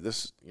 hey,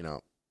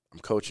 I'm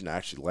coaching. I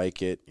actually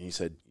like it. And he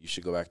said, you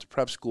should go back to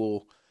prep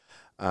school,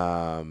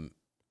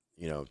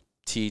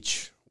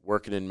 teach,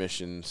 work in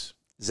admissions.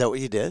 Is that what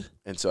you did?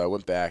 And so I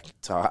went back.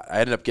 I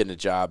ended up getting a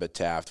job at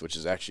Taft, which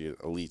is actually an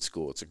elite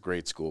school. It's a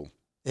great school.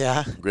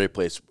 Yeah. Great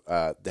place.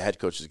 The head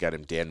coach is a guy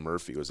named Dan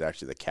Murphy, who was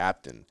actually the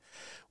captain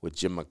with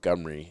Jim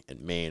Montgomery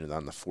at Maine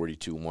on the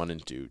 42-1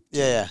 and 2 team.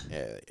 Yeah.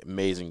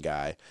 Amazing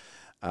guy.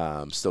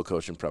 Still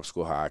coaching prep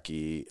school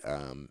hockey,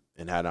 and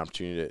had an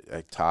opportunity to,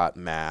 I taught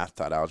math,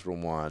 taught Algebra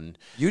 1.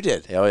 You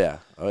did? Oh, yeah.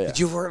 Did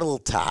you wear a little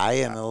tie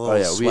and a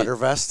little sweater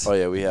vest? Oh,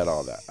 yeah, we had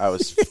all that. I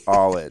was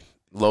all in.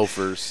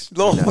 Loafers.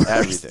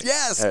 Everything.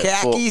 Yes,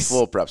 khakis.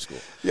 Full prep school.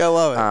 Yeah, I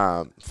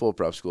love it. Full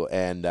prep school.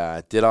 And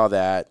did all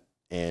that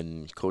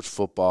and coached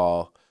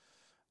football,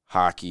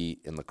 hockey,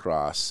 and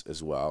lacrosse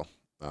as well.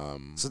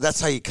 So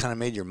that's how you kind of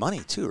made your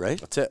money too, right?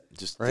 That's it.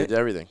 Just did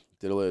everything.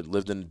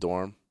 Lived in a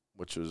dorm,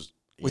 which was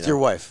with your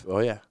wife. Oh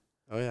yeah.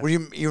 Were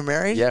you were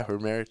married? Yeah, we were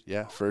married.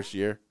 Yeah, first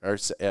year or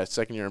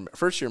second year.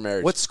 First year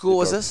marriage. What school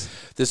was this?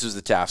 This was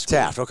the Taft school.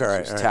 Taft. Okay,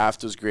 right.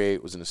 Taft was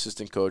great. Was an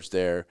assistant coach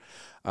there.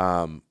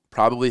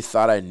 Probably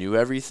thought I knew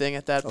everything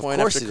at that point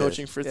after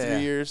coaching for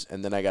 3 years,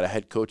 and then I got a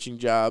head coaching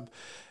job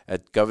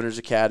at Governor's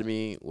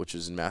Academy, which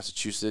was in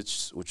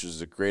Massachusetts, which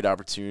was a great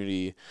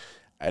opportunity.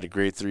 I had a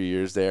great 3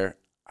 years there.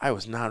 I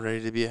was not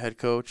ready to be a head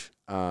coach.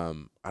 I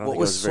don't think I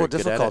was very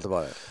good at it. What was so difficult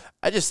about it?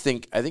 I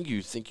think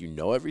you think you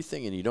know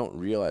everything, and you don't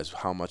realize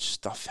how much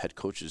stuff head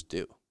coaches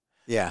do.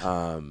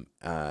 Yeah.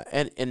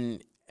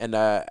 And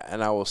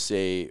I will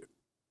say,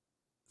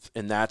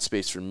 in that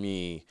space for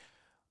me,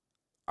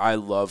 I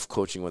love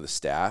coaching with a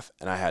staff,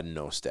 and I had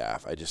no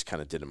staff. I just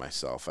kind of did it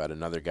myself. I had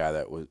another guy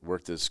that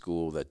worked at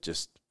school that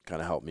just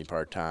kind of helped me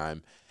part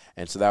time,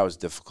 and so that was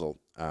difficult.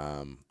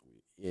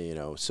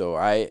 So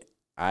I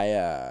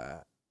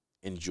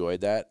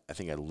enjoyed that. I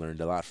think I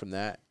learned a lot from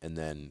that, and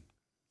then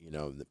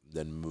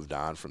then moved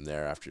on from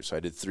there after. So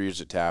I did 3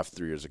 years at Taft,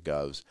 3 years at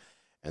Govs,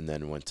 and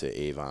then went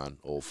to Avon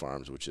Old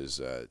Farms, which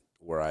is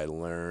where I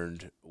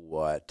learned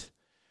what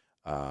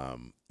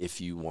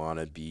if you want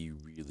to be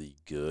really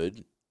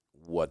good,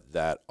 what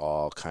that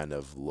all kind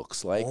of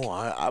looks like. Oh,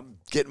 I'm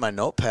getting my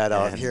notepad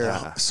out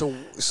here. So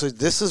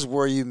this is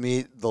where you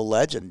meet the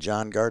legend,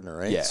 John Gardner,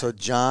 right? Yeah. So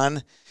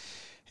John,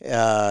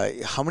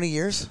 how many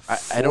years?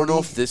 I don't know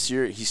if this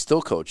year he's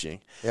still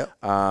coaching. Yep.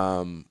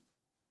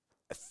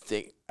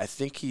 I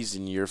think he's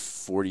in year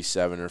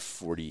 47 or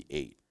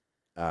 48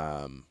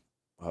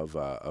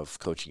 of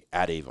coaching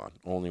at Avon.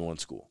 Only one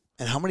school.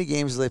 And how many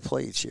games do they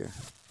play each year?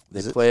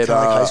 They play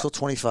about like high school,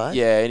 25?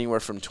 Yeah, anywhere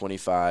from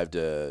 25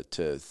 to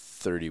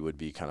 30 would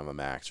be kind of a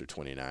max, or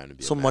 29 would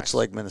be so a max. Much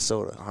like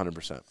Minnesota.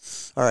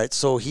 100%. All right,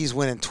 so he's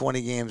winning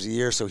 20 games a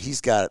year, so he's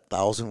got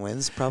 1,000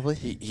 wins probably?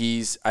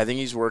 I think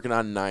he's working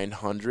on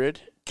 900.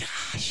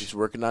 Gosh. He's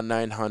working on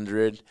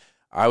 900.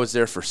 I was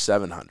there for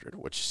 700,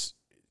 which,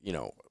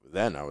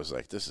 then I was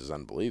like, this is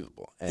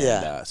unbelievable.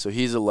 And so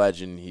he's a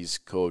legend. He's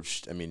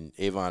coached. I mean,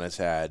 Avon has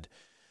had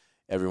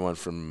everyone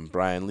from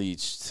Brian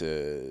Leach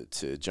to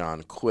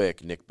John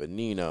Quick, Nick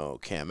Bonino,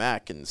 Cam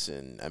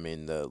Atkinson. I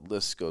mean, the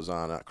list goes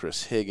on.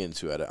 Chris Higgins,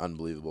 who had an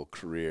unbelievable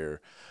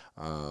career.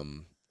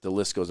 The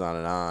list goes on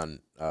and on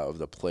of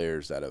the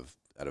players that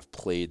have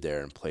played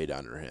there and played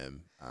under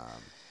him.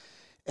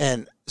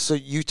 And so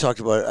you talked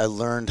about, I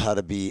learned how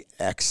to be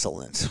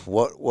excellent.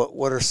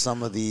 What are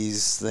some of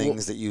these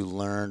things that you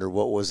learned, or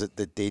what was it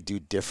that they do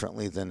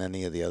differently than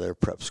any of the other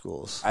prep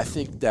schools? I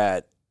think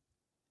that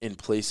in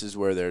places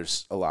where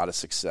there's a lot of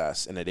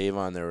success, and at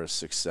Avon there was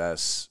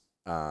success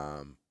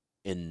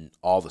in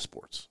all the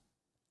sports.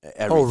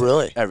 Everything, oh,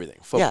 really? Everything.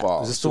 Football.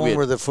 Yeah. Is this the one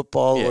where the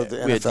football or the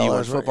NFL? We had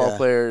D1 football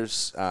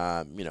players.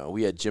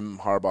 We had Jim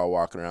Harbaugh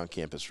walking around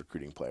campus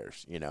recruiting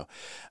players. We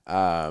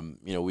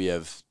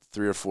have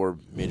 3 or 4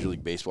 Major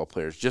League Baseball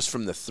players just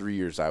from the 3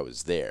 years I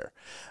was there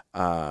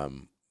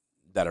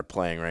that are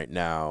playing right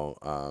now.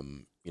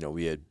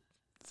 We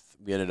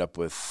ended up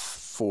with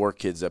 4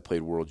 kids that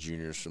played World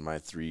Juniors from my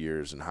 3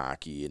 years in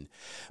hockey.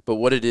 But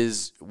what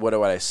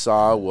I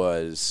saw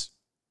was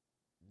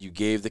you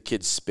gave the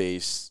kids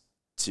space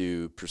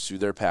to pursue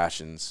their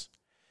passions,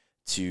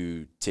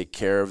 to take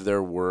care of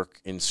their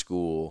work in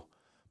school,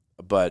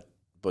 but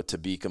to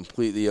be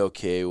completely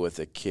okay with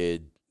a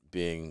kid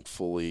being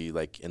fully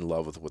in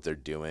love with what they're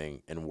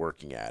doing and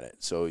working at it.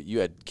 So you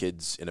had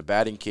kids in a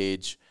batting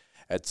cage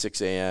at 6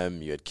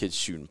 a.m. You had kids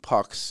shooting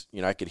pucks.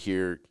 I could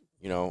hear,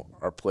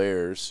 our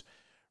players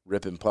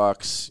ripping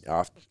pucks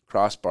off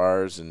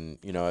crossbars, and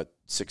at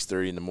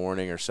 6:30 in the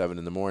morning or 7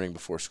 in the morning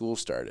before school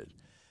started.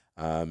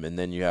 And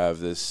then you have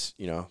this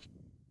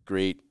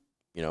great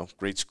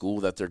school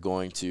that they're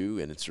going to,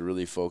 and it's a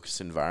really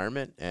focused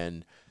environment.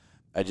 And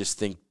I just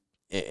think,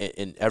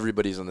 and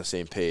everybody's on the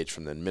same page,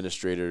 from the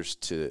administrators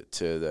to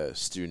the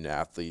student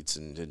athletes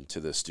and to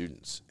the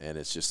students. And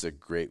it's just a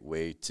great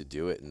way to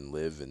do it and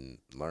live and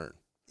learn.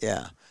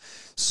 Yeah.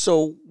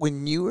 So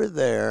when you were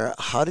there,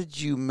 how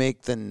did you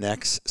make the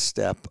next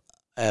step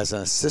as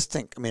an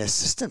assistant? I mean,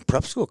 assistant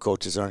prep school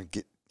coaches aren't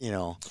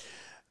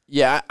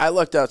Yeah, I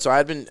lucked out. So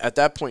I'd been at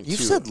that point. You've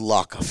said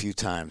luck a few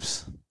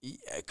times. Yeah,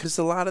 because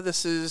a lot of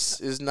this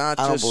is not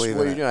I don't just believe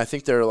what in you're it. doing. I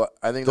think there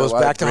Goes are a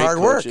lot back of to great hard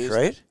work, coaches.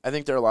 right? I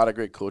think there are a lot of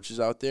great coaches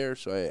out there.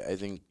 So I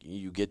think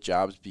you get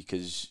jobs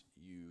because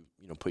you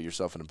put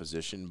yourself in a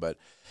position. But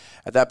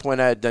at that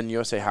point, I had done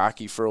USA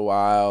Hockey for a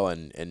while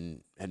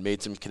and had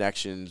made some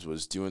connections.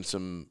 Was doing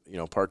some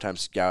part-time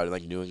scout,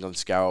 like New England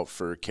scout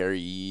for Kerry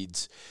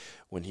Eads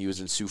when he was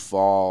in Sioux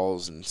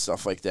Falls and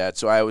stuff like that.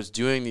 So I was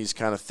doing these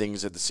kind of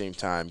things at the same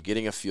time,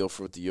 getting a feel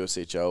for what the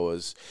USHL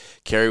was.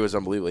 Kerry was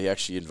unbelievable. He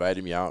actually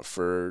invited me out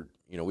for,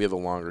 we have a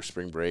longer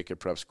spring break at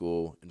prep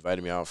school,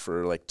 invited me out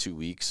for like 2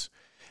 weeks.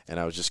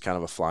 And I was just kind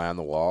of a fly on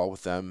the wall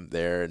with them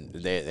there. And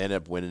they ended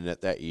up winning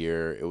it that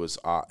year. It was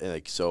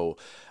so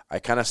I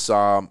kind of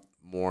saw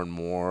more and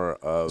more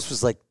of. This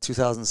was like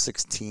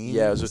 2016?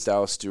 Yeah, it was with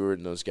Dallas Stewart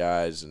and those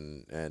guys.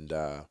 And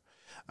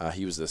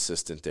he was the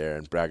assistant there,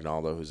 and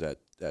Bragnaldo, who's at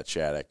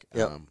Shattuck.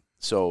 Yep.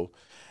 So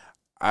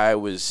I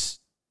was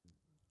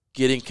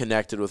getting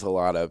connected with a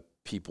lot of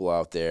people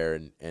out there,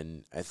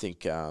 and I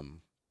think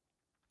in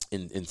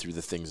through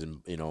the things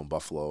in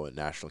Buffalo and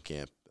national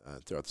camp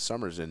throughout the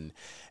summers, and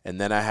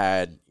then I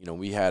had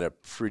we had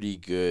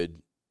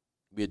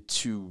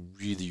two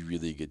really,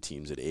 really good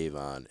teams at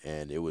Avon,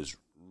 and it was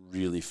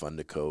really fun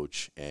to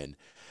coach. And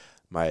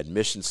my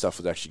admission stuff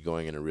was actually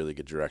going in a really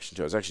good direction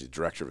too. I was actually the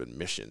director of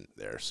admission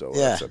there, so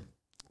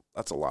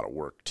that's a lot of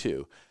work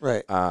too.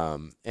 Right. But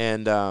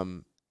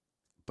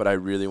I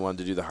really wanted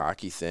to do the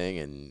hockey thing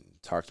and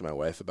talked to my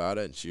wife about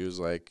it, and she was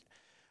like,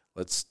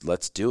 "Let's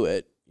do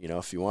it.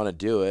 If you want to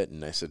do it."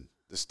 And I said,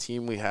 "This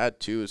team we had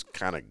too is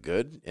kind of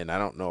good, and I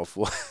don't know if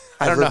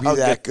I don't know how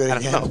good I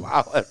don't know if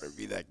I'll ever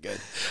be that good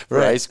for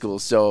high school."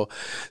 So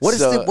what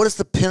is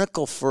the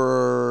pinnacle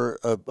for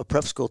a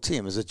prep school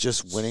team? Is it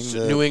just winning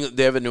the New England?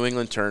 They have a New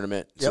England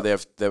tournament, so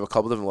Yep. they have a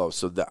couple different levels.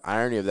 So the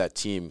irony of that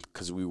team,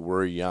 because we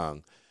were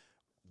young,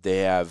 they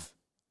have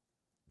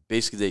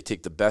basically they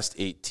take the best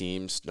 8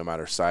 teams, no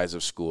matter size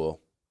of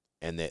school,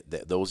 and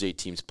those 8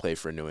 teams play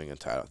for a New England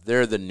title.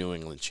 They're the New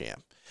England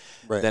champ.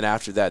 Right. Then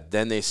after that,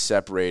 then they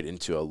separate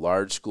into a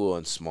large school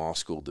and small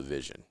school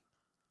division.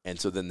 And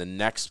so then the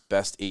next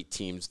best 8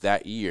 teams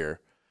that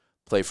year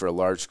play for a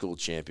large school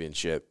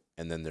championship,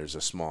 and then there's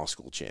a small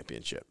school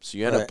championship. So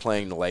you end up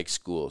playing the like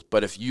schools.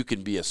 But if you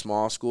can be a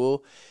small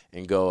school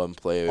and go and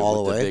play with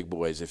the big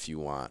boys if you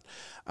want.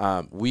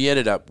 We had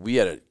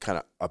a kind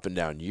of up and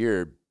down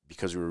year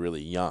because we were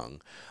really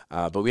young.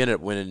 But we ended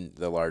up winning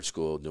the large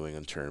school New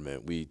England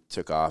tournament. We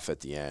took off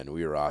at the end.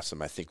 We were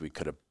awesome. I think we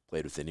could have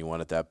played with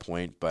anyone at that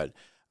point, but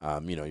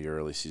your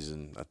early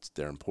season,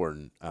 they're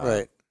important.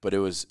 Right. But it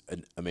was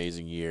an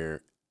amazing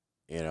year.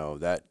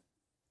 That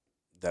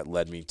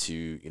led me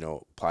to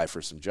apply for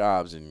some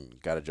jobs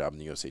and got a job in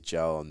the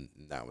USHL, and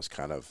that was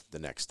kind of the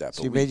next step.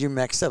 So you made your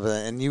next step,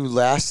 and you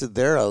lasted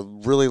there a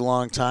really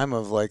long time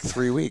of like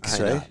 3 weeks,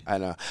 right? I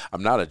know.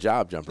 I'm not a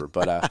job jumper,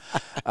 but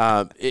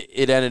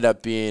it ended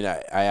up being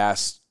I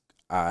asked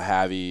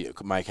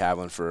Mike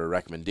Havlin for a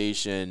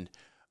recommendation,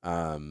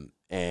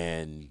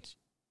 and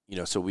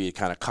so we had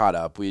kind of caught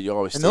up. We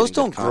always and those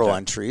don't grow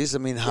on trees. I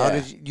mean,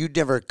 did you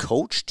never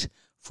coached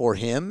for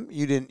him?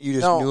 You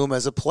just knew him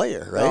as a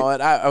player, right? No,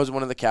 and I was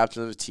one of the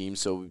captains of the team,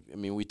 so I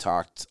mean we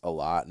talked a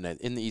lot. And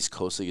in the East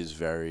Coast League is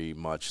very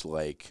much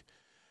like,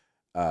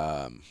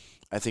 I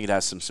think it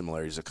has some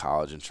similarities to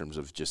college in terms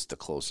of just the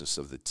closeness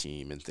of the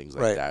team and things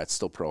like that. It's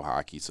still pro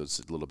hockey, so it's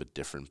a little bit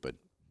different, but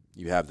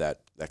you have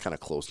that kind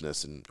of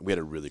closeness, and we had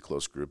a really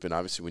close group. And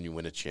obviously, when you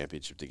win a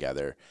championship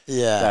together,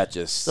 that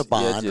just the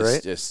bond,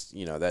 right? Just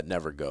that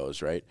never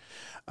goes, right?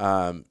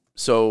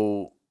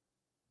 So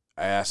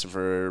I asked him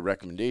for a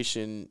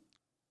recommendation.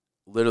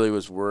 Literally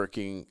was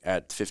working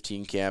at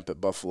 15 camp at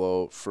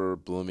Buffalo for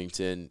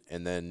Bloomington,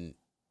 and then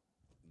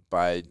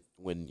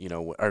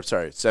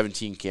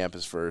 17 camp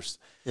is first.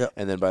 Yep.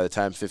 And then by the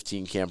time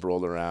 15 camp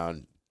rolled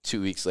around,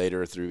 2 weeks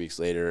later or 3 weeks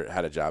later,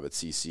 had a job at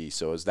CC.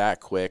 So it was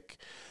that quick.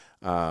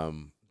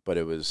 But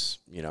it was,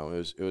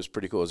 it was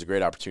pretty cool. It was a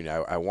great opportunity.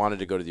 I wanted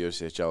to go to the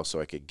USHL so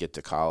I could get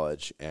to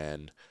college,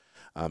 and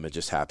it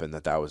just happened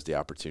that was the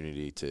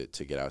opportunity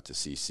to get out to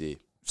CC.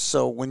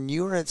 So when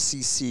you were at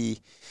CC,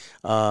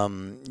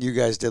 you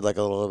guys did like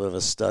a little bit of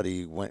a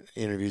study,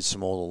 interviewed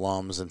some old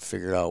alums and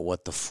figured out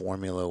what the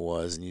formula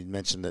was. And you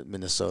mentioned that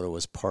Minnesota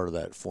was part of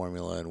that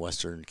formula in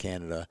Western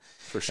Canada.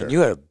 For sure. And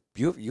you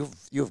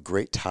have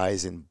great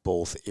ties in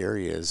both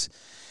areas.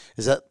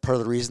 Is that part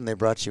of the reason they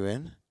brought you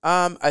in?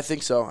 I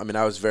think so. I mean,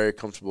 I was very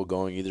comfortable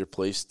going either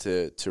place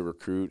to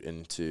recruit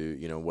and to,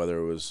 whether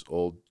it was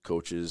old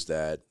coaches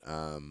that,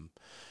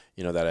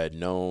 that I had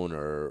known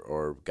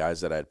or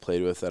guys that I had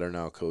played with that are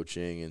now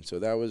coaching. And so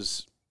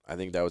I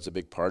think that was a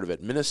big part of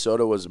it.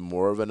 Minnesota was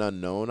more of an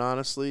unknown,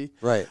 honestly.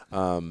 Right.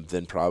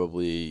 Than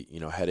probably,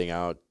 heading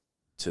out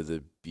to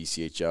the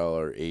BCHL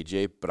or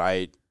AJ. But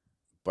I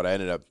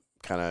ended up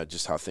kind of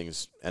just how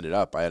things ended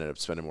up. I ended up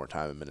spending more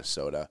time in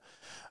Minnesota.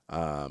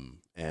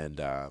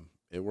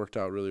 It worked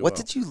out really well. What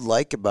did you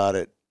like about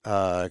it?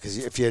 Because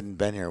if you hadn't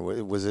been here,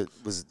 was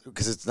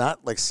because it's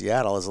not like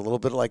Seattle? Is it a little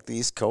bit like the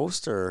East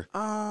Coast, or?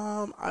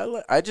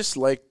 I just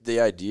liked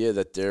the idea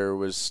that there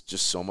was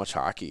just so much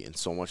hockey and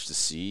so much to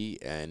see,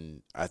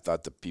 and I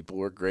thought the people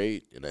were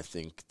great, and I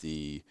think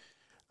it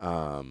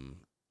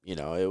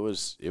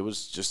was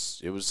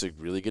a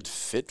really good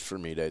fit for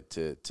me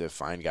to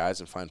find guys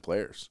and find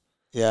players.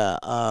 Yeah,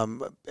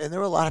 and there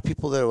were a lot of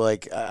people that were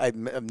like, I've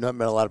not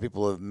met a lot of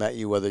people who have met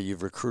you, whether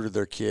you've recruited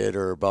their kid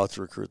or about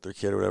to recruit their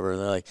kid or whatever, and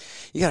they're like,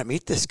 you got to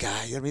meet this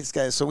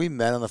guy, So we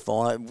met on the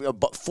phone.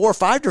 About 4 or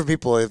 5 different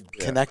people have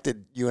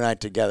connected you and I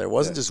together. It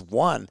wasn't just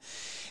one.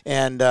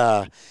 And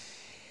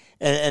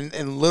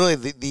literally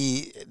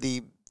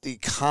the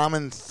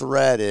common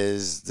thread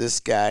is this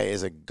guy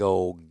is a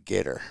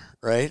go-getter,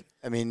 right?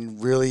 I mean,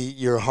 really,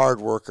 you're a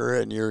hard worker,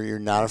 and you're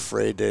not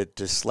afraid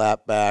to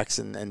slap backs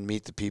and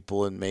meet the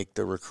people and make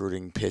the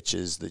recruiting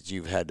pitches that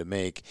you've had to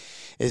make.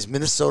 Has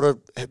Minnesota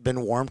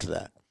been warm to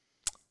that?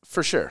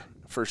 For sure.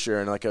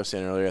 And like I was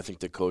saying earlier, I think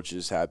the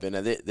coaches have been.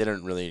 They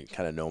didn't really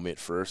kind of know me at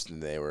first,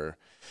 and they were,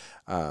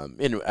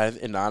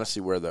 and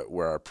honestly,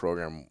 where our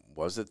program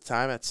was at the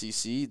time at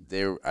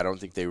CC, I don't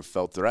think they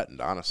felt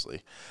threatened,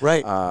 honestly.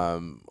 Right.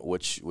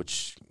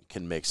 Which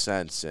can make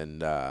sense,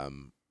 and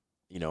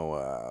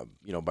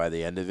by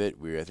the end of it,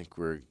 I think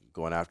we're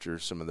going after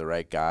some of the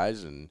right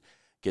guys and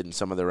getting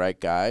some of the right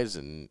guys,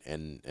 and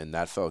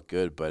that felt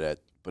good. But at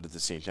the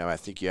same time, I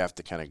think you have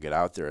to kind of get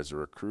out there as a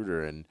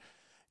recruiter and,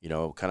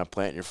 kind of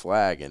plant your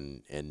flag.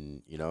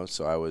 And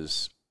so I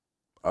was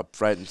up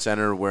front and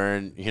center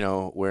wearing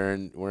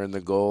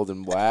the gold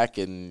and black,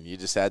 and you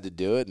just had to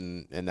do it.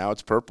 And now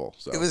it's purple.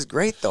 So it was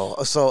great, though.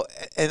 So,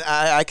 and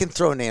I can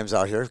throw names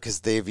out here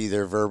because they've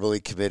either verbally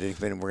committed.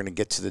 We're going to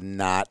get to the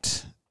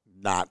not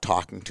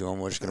talking to him.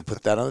 We're just going to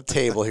put that on the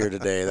table here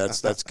today.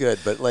 That's good.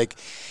 But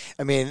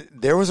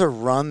there was a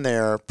run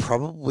there,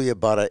 probably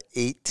about an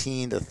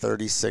 18 to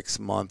 36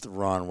 month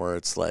run where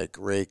it's like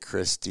Ray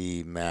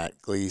Christie,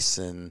 Matt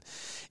Gleason,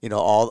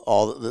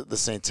 all the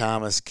St.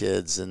 Thomas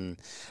kids, and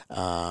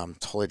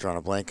totally drawing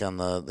a blank on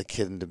the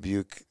kid in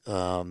Dubuque.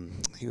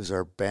 He was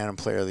our Bantam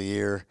Player of the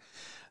Year.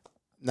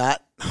 Oh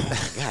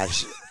my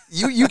gosh,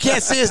 you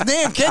can't say his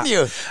name, can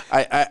you?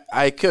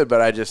 I could,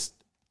 but I'm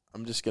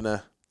just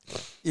gonna.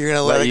 You're going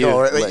to let it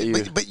go.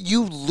 Right? But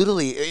you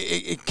literally,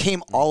 it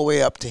came all the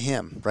way up to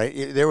him, right?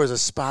 There was a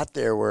spot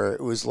there where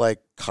it was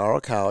like Carl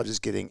College is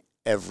getting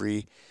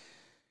every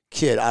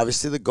kid.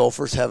 Obviously, the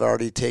Gophers have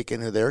already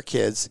taken their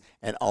kids,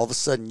 and all of a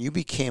sudden you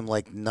became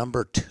like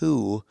number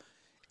 2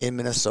 in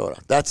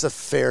Minnesota. That's a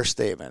fair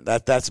statement.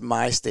 That's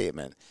my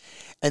statement.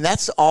 And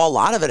that's all. A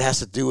lot of it has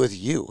to do with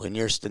you and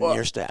your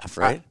staff,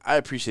 right? I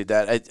appreciate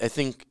that. I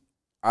think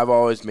I've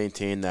always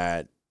maintained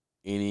that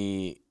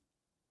any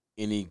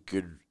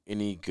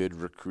good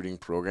recruiting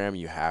program,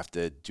 you have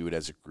to do it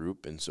as a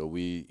group. And so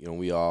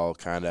we all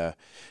kind of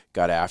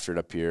got after it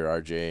up here,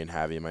 RJ and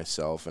Javi and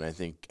myself. And I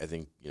think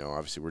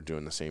obviously we're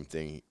doing the same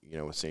thing,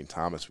 with St.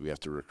 Thomas. We have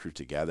to recruit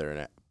together.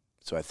 And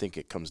so I think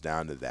it comes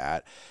down to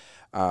that.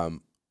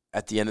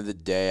 At the end of the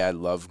day, I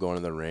love going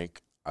to the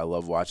rink. I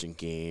love watching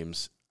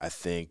games. I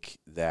think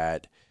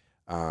that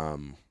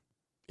in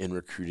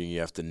recruiting, you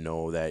have to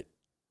know that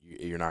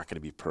you're not going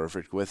to be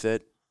perfect with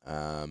it.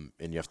 And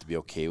you have to be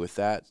okay with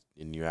that,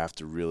 and you have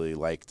to really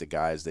like the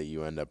guys that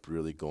you end up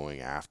really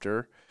going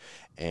after,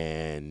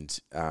 and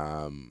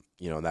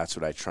that's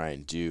what I try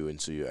and do. And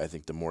so I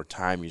think the more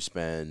time you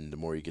spend, the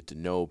more you get to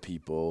know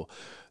people,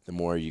 the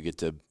more you get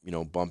to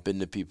bump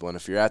into people. And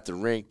if you're at the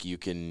rink, you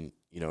can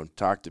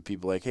talk to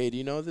people like, hey, do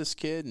you know this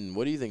kid, and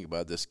what do you think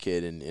about this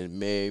kid? And it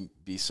may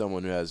be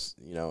someone who has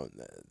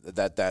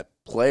that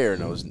player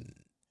knows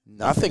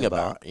nothing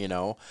about.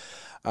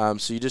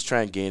 So you just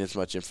try and gain as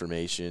much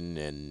information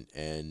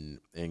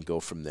and go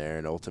from there.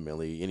 And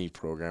ultimately, any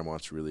program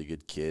wants really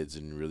good kids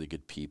and really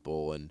good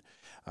people. And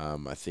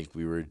I think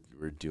we were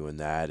doing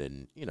that.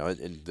 And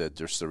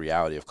there's the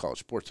reality of college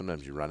sports.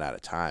 Sometimes you run out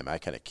of time. I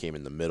kind of came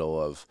in the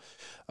middle of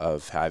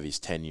Javi's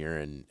tenure,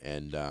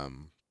 and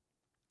I'm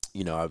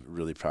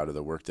really proud of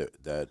the work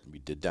that we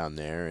did down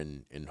there,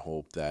 and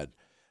hope that.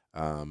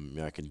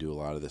 I can do a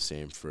lot of the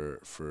same for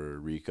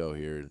Rico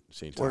here at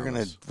St.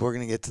 Thomas. We're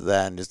gonna get to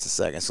that in just a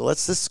second. So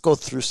let's just go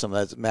through some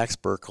of that. Max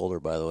Burkholder,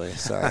 by the way.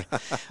 Sorry,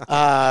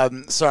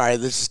 sorry.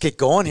 Let's just get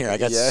going here. I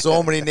got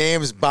so many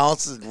names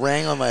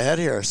rang on my head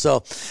here.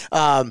 So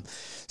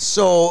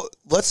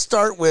let's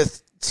start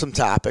with some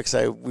topics.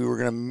 We were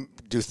gonna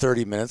do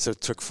 30 minutes.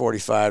 It took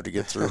 45 to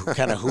get through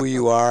kind of who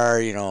you are,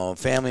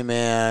 family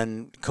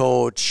man,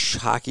 coach,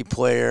 hockey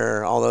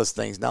player, all those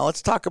things. Now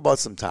let's talk about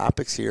some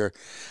topics here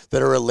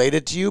that are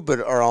related to you, but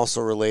are also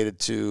related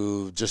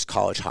to just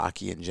college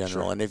hockey in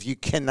general. Sure. And if you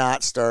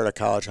cannot start a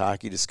college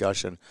hockey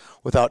discussion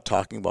without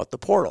talking about the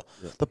portal.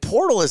 Yeah. The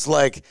portal is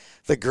like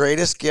the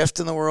greatest gift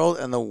in the world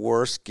and the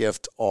worst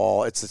gift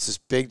all. It's this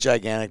big,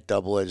 gigantic,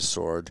 double-edged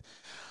sword.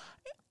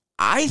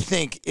 I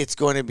think it's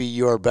going to be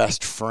your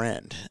best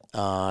friend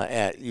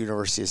at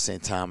University of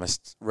St. Thomas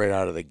right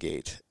out of the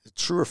gate.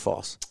 True or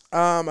false?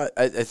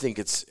 I think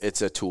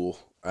it's a tool.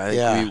 I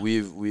think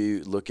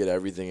we look at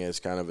everything as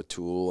kind of a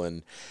tool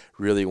and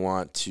really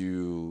want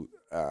to,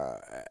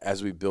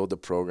 as we build the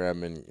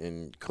program,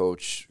 and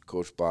Coach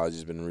Blasey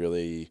has been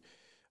really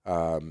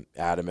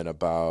adamant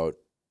about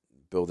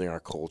building our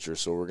culture.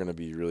 So we're going to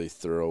be really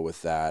thorough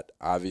with that.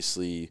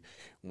 Obviously,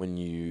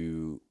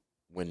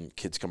 when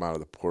kids come out of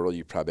the portal,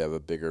 you probably have a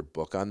bigger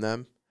book on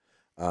them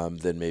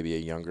than maybe a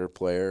younger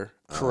player.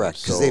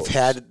 Correct, because they've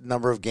had a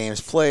number of games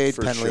played,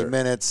 penalty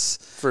minutes,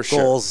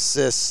 goals,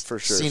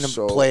 assists, seen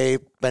them play,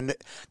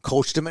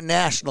 coached them at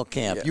national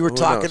camp. Yeah, you were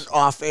talking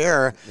off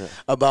air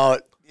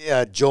about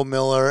Joe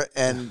Miller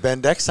and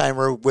Ben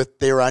Dexheimer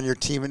they were on your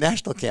team at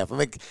national camp. I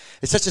mean,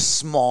 it's such a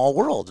small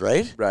world,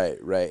 right? Right,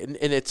 and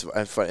it's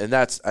fun, and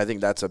I think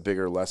that's a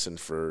bigger lesson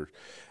for.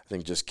 I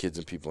think just kids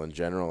and people in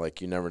general,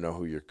 like you never know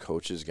who your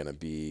coach is going to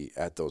be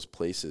at those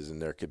places, and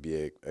there could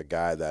be a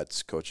guy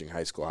that's coaching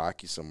high school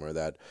hockey somewhere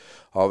that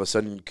all of a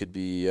sudden could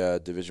be a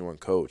Division I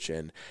coach,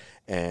 and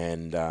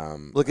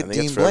look at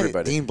Dean Blaze.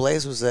 Dean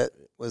Blaze was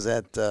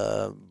at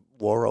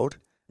War Road.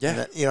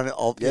 Yeah,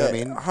 I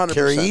mean, 100%.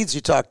 Kerry Eads,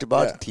 you talked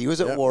about. He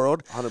was at War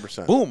Road.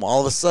 100%. Boom!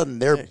 All of a sudden,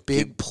 they're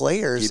big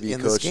players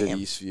in this game. At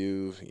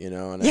Eastview,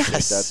 and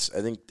yes.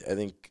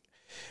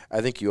 I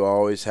think you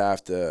always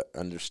have to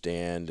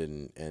understand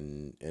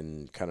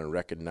and kind of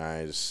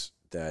recognize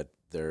that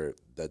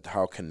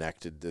how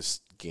connected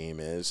this game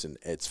is. And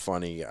it's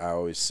funny, I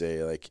always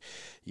say, like,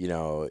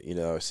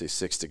 I say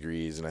 6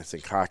 degrees, and I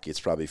think hockey, it's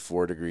probably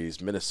 4 degrees.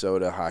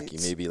 Minnesota hockey,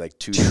 maybe like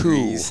 2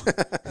 degrees.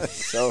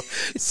 so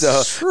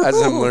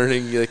as I'm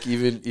learning, like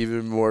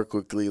even more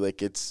quickly,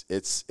 like it's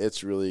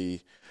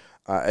really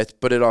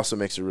but it also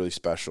makes it really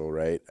special,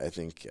 right? I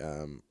think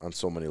on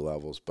so many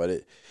levels.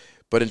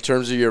 But in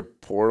terms of your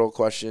portal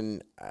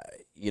question,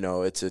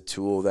 it's a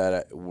tool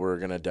that we're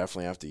going to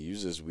definitely have to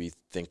use as we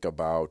think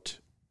about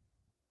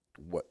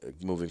what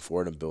moving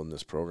forward and building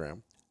this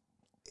program.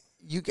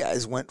 You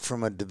guys went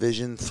from a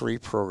Division III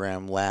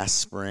program last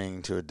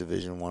spring to a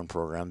Division I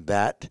program.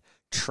 That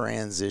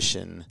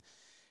transition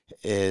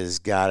is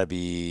got to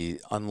be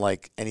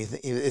unlike anything.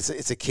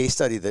 It's a case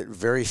study that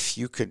very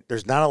few could.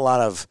 There's not a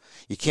lot of.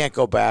 You can't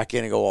go back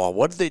in and go, "Oh,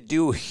 what did they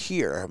do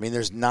here?" I mean,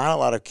 there's not a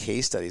lot of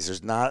case studies.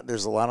 There's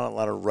a lot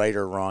of right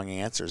or wrong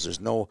answers.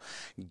 There's no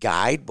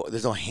guidebook.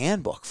 There's no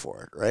handbook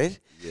for it, right?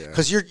 Yeah.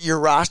 Because your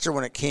roster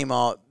when it came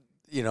out,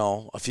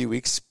 a few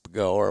weeks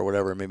ago or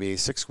whatever, maybe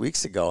 6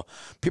 weeks ago,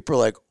 people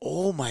were like,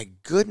 "Oh my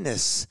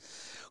goodness."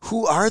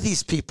 Who are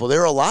these people?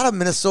 There are a lot of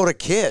Minnesota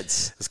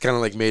kids. It's kind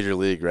of like Major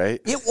League, right?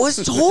 It was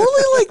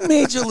totally like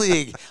Major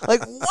League.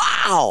 Like,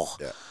 wow.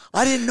 Yeah.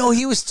 I didn't know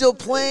he was still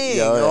playing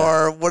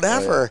or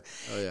whatever.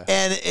 Oh, yeah.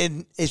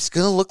 And it's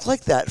going to look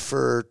like that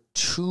for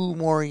 2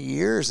 more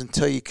years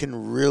until you can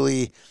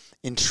really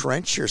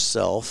entrench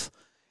yourself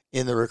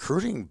in the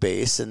recruiting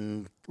base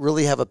and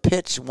really have a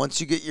pitch. Once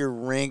you get your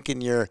rink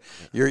and your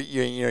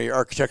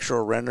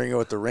architectural rendering of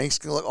what the rink's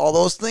going to look, all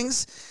those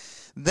things,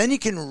 then you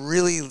can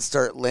really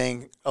start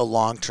laying a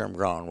long-term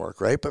groundwork,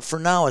 right? But for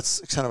now, it's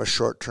kind of a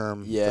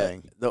short-term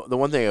thing. The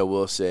one thing I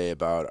will say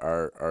about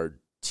our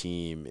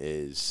team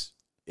is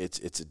it's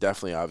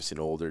definitely obviously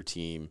an older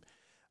team,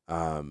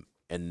 and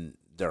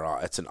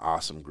it's an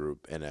awesome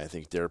group. And I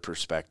think their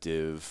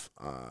perspective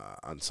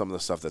on some of the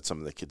stuff that some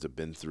of the kids have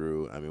been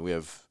through. I mean, we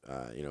have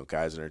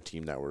guys on our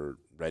team that were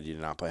ready to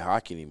not play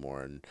hockey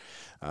anymore, and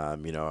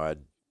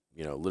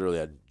literally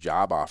had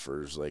job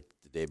offers like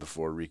day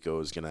before Rico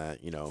was gonna,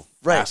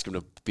 ask him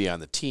to be on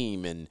the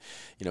team, and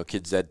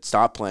kids that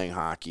stopped playing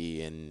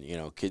hockey,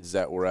 and kids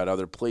that were at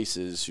other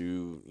places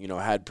who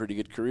had pretty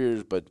good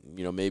careers, but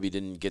maybe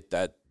didn't get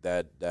that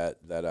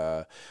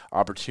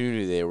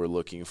opportunity they were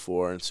looking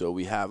for, and so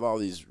we have all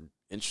these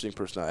interesting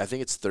personalities. I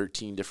think it's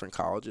 13 different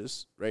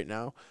colleges right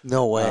now.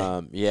 No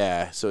way.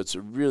 Yeah, so it's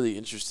a really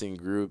interesting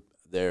group.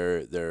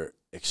 They're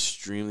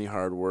extremely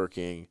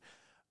hardworking.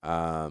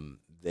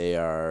 They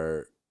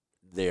are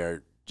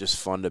just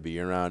fun to be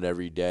around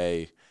every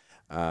day,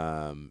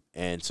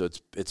 and so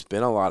it's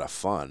been a lot of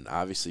fun.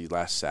 Obviously,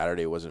 last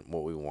Saturday wasn't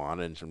what we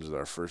wanted in terms of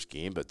our first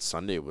game, but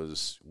Sunday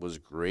was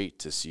great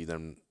to see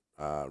them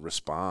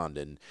respond.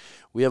 And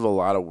we have a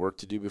lot of work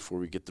to do before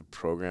we get the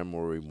program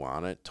where we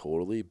want it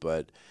totally.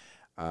 But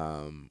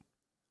I'm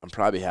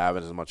probably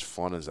having as much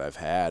fun as I've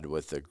had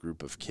with a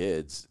group of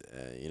kids,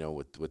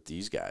 with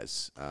these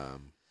guys.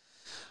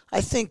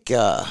 I think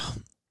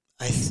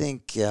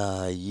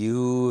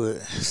you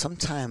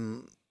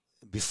sometime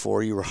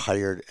before you were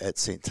hired at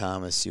St.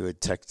 Thomas, you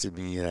had texted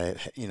me,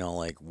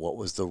 like, what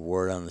was the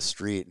word on the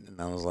street?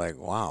 And I was like,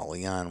 wow,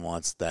 Leon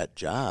wants that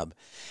job.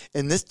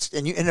 And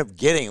you end up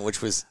getting it,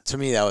 which was, to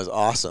me, that was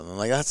awesome. I'm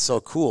like, that's so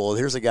cool.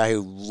 Here's a guy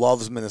who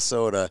loves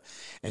Minnesota,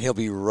 and he'll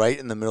be right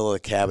in the middle of the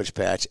Cabbage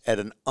Patch at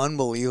an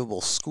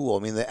unbelievable school. I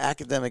mean, the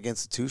academic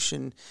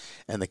institution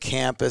and the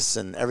campus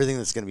and everything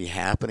that's going to be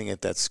happening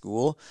at that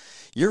school,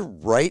 you're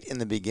right in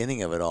the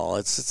beginning of it all.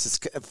 It's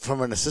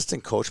from an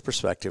assistant coach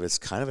perspective, it's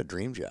kind of a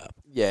dream job.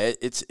 Yeah,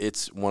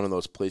 it's one of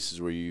those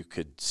places where you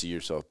could see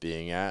yourself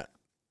being at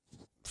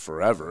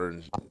forever,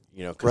 and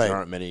because there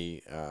aren't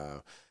many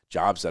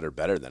jobs that are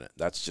better than it.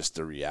 That's just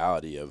the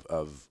reality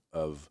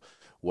of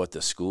what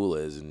the school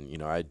is.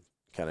 And I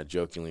kind of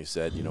jokingly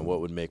said,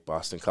 what would make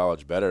Boston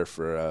College better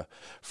for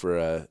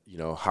a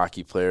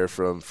hockey player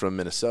from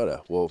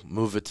Minnesota? Well,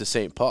 move it to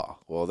St. Paul.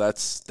 Well,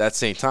 that's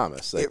St.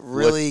 Thomas. Like, it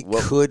really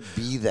could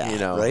be that,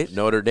 right?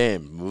 Notre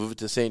Dame, move it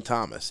to St.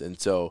 Thomas,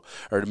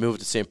 or to move it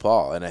to St.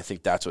 Paul, and I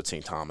think that's what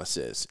St. Thomas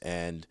is.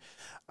 And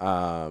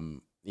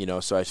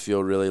so I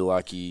feel really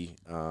lucky.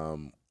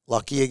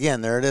 Lucky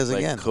again. There it is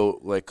again.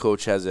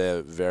 Coach has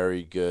a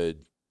very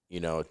good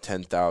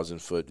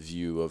 10,000-foot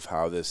view of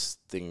how this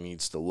thing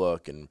needs to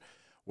look, and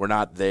we're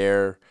not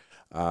there.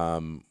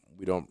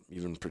 We don't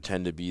even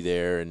pretend to be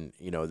there. And,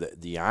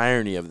 the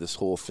irony of this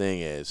whole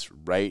thing is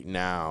right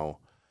now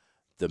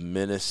the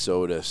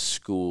Minnesota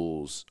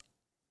schools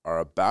are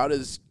about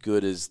as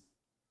good as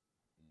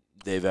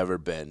they've ever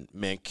been.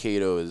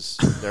 Mankato is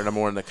they're number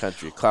one in the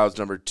country. Cloud's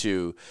number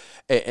 2.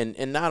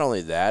 And not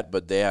only that,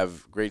 but they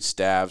have great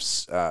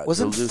staffs.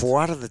 Wasn't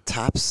 4 out of the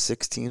top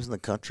 6 teams in the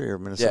country are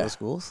Minnesota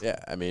schools? Yeah,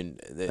 I mean,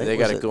 they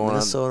got it going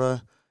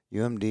Minnesota,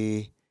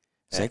 UMD,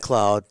 St.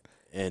 Cloud.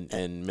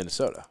 And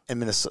Minnesota. And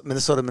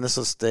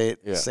Minnesota State.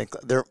 Yeah.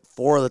 They're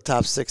 4 of the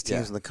top 6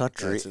 teams in the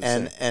country.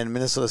 That's and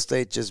Minnesota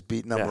State just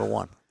beat number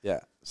 1. Yeah.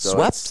 So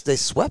they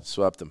swept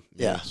them.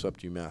 Yeah,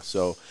 swept UMass.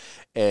 So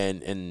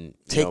and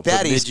take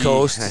that Bemidji, East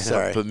Coast.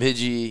 Sorry,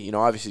 Bemidji.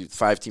 Obviously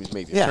 5 teams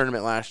made the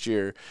tournament last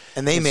year,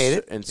 and they made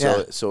it. And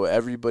so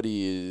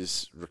everybody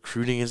is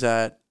recruiting is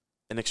at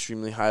an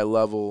extremely high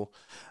level.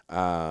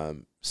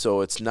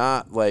 So it's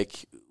not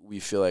like we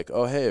feel like,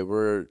 oh hey,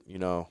 we're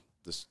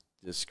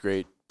this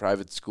great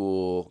private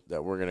school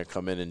that we're gonna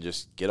come in and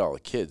just get all the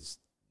kids.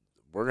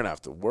 We're going to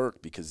have to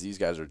work because these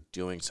guys are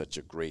doing such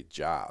a great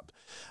job.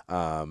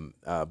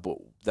 But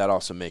that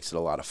also makes it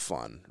a lot of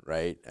fun,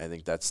 right? I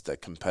think that's the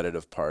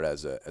competitive part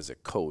as a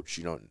coach,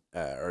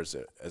 or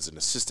as an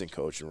assistant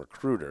coach and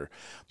recruiter.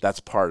 That's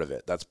part of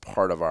it. That's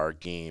part of our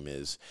game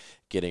is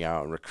getting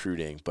out and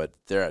recruiting. But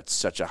they're at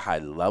such a high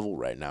level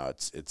right now.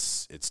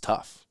 It's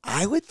tough.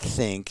 I would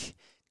think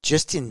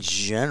just in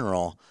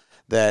general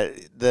that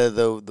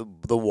the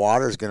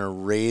water is going to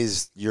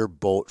raise your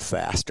boat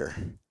faster.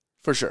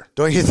 For sure.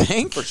 Don't you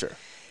think? For sure.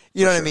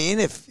 You know what I mean?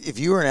 If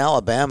you were in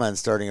Alabama and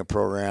starting a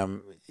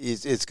program,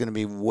 it's going to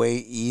be way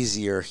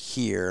easier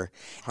here.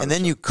 100%. And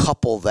then you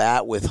couple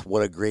that with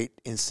what a great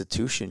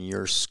institution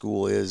your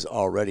school is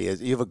already.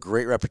 You have a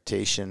great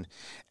reputation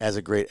as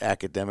a great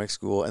academic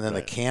school. And then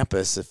the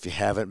campus, if you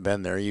haven't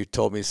been there, you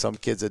told me some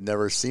kids had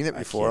never seen it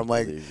before. I'm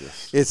like,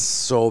 it's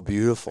so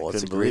beautiful.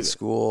 It's a great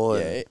school.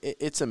 Yeah,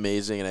 it's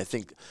amazing. And I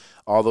think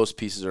all those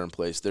pieces are in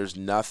place. There's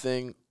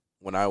nothing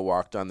when I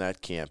walked on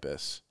that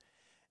campus.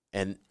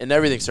 And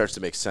everything starts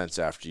to make sense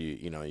after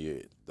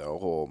you the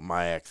whole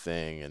MIAC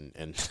thing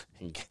and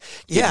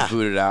getting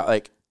booted out.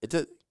 Like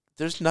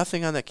there's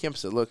nothing on that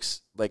campus that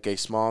looks like a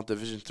small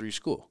Division III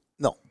school.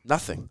 No,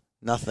 nothing.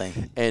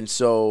 And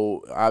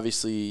so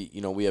obviously,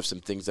 we have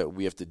some things that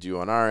we have to do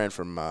on our end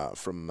from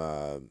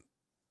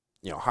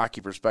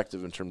hockey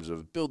perspective in terms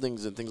of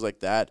buildings and things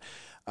like that.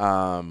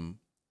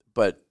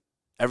 But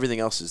everything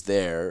else is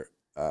there.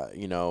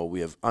 We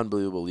have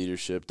unbelievable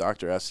leadership.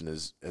 Dr. Essen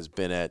has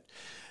been at.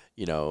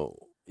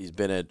 He's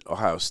been at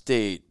Ohio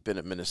State, been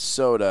at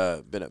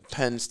Minnesota, been at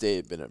Penn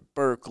State, been at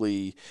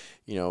Berkeley.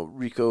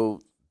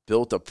 Rico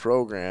built a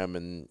program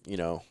and,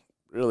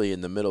 really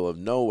in the middle of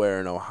nowhere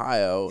in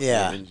Ohio.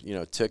 Yeah.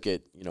 And, took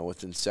it,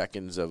 within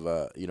seconds of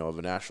a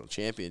national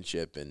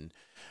championship. And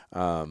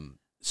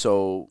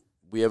so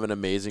we have an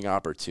amazing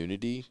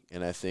opportunity.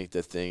 And I think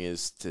the thing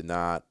is to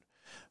not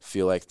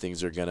feel like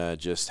things are going to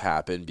just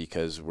happen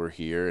because we're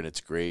here and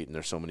it's great and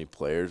there's so many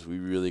players. We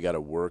really got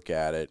to work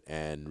at it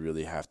and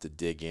really have to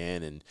dig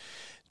in and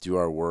do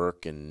our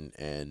work and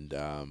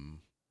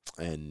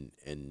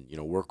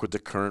work with the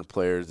current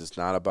players. It's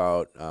not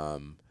about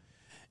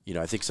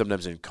I think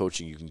sometimes in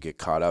coaching you can get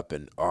caught up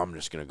in, I'm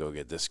just going to go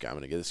get this guy. I'm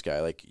going to get this guy.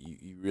 Like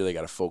you really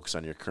got to focus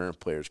on your current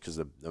players because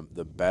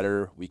the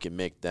better we can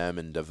make them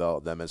and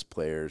develop them as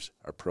players,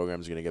 our program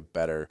is going to get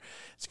better.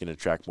 It's going to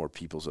attract more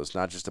people. So it's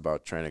not just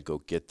about trying to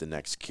go get the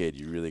next kid.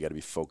 You really got to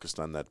be focused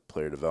on that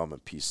player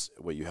development piece,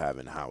 what you have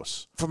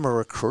in-house. From a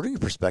recruiting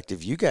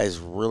perspective, you guys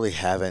really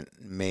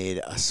haven't made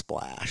a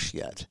splash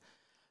yet.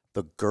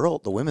 The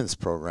women's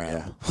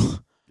program.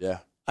 Yeah.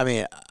 I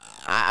mean,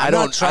 I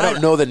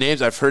don't know the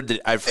names. I've heard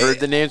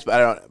the names,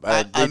 but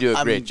they do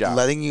a great job. I'm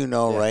letting you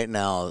know right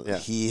now.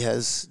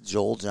 Yeah.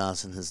 Joel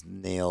Johnson has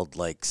nailed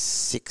like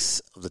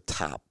 6 of the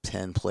top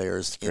 10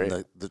 players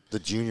in the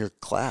junior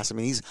class. I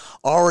mean, he's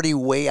already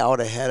way out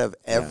ahead of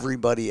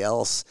everybody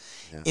else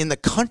in the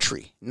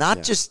country,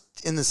 not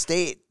just in the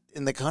state,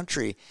 in the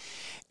country.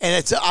 And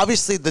it's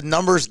obviously the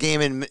numbers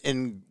game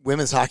in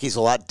women's hockey is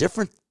a lot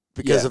different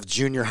because of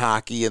junior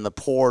hockey and the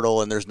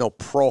portal, and there's no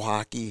pro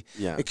hockey,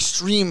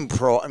 extreme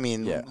pro. I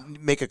mean,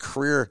 make a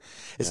career.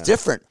 It's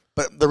different.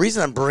 But the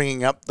reason I'm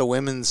bringing up the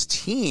women's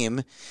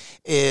team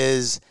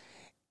is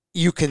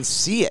you can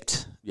see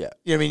it. Yeah.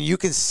 You know what I mean? You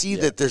can see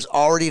that there's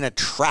already an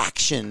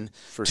attraction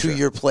to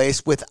your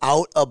place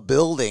without a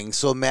building.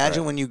 So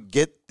imagine when you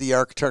get the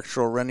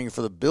architectural rendering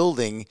for the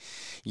building,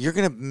 you're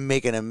going to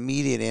make an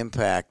immediate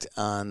impact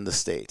on the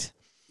state.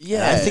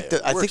 Yeah,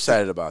 we're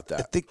excited about that.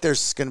 I think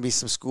there's going to be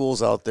some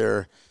schools out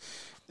there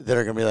that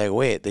are going to be like,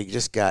 wait, they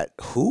just got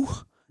who?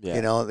 Yeah.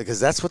 You know, because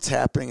that's what's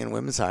happening in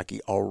women's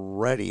hockey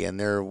already, and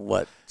they're,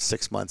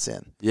 6 months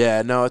in?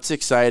 Yeah, no, it's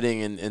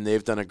exciting, and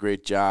they've done a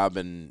great job,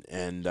 and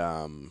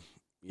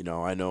you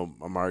know, I know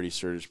Marty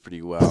Serters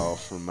pretty well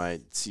from my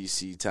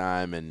CC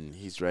time, and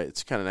he's right.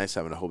 It's kind of nice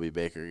having a Hobie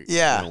Baker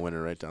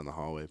winner right down the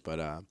hallway.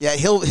 But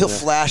he'll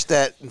flash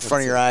that in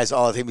front of your eyes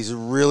all the time. He's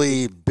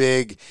really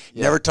big.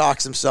 Never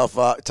talks himself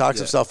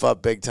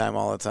up big time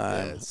all the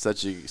time. Yeah,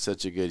 such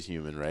a good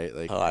human, right?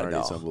 Like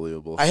Marty's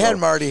unbelievable. I had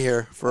Marty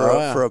here for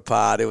a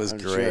pod. It was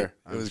great.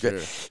 It was great.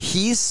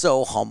 He's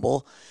so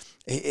humble.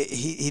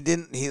 He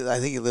didn't. I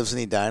think he lives in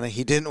Edina.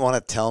 He didn't want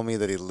to tell me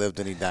that he lived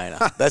in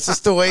Edina. That's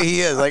just the way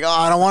he is. Like,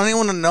 I don't want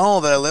anyone to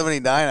know that I live in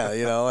Edina.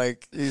 You know,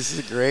 like, he's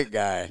a great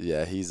guy.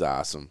 Yeah, he's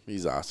awesome.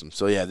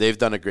 So they've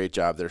done a great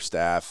job. Their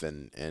staff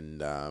and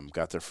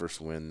got their first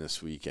win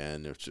this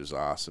weekend, which is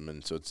awesome.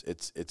 And so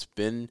it's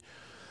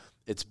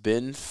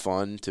been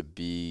fun to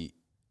be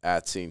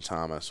at St.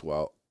 Thomas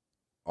while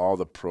all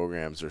the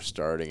programs are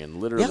starting, and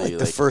literally like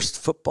the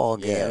first football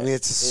game. Yeah, I mean,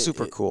 it's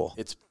super cool.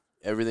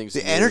 Everything's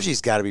the energy's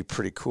got to be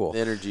pretty cool. The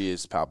energy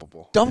is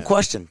palpable. Dumb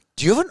question.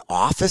 Do you have an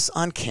office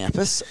on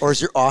campus, or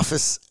is your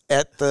office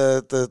at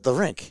the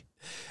rink?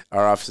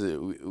 Our office,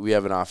 we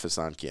have an office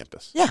on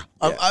campus. Yeah.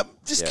 I'm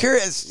just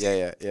curious.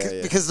 Yeah.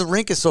 Because the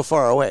rink is so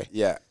far away.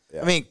 Yeah.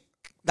 I mean,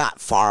 not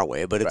far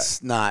away, but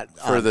it's not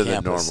further on than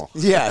campus. normal.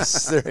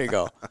 Yes, there you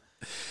go.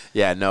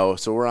 Yeah, no.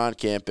 So we're on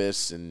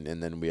campus, and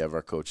then we have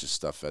our coaches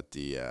stuff at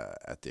the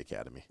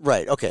academy.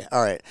 Right. Okay.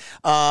 All right.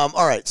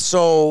 All right.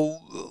 So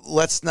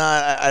let's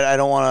not. I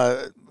don't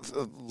want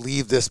to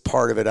leave this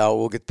part of it out.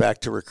 We'll get back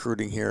to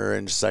recruiting here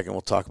in just a second.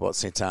 We'll talk about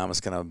St. Thomas,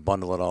 kind of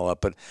bundle it all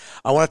up. But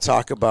I want to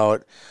talk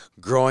about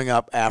growing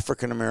up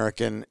African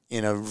American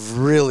in a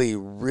really,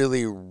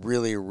 really,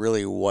 really,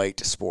 really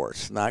white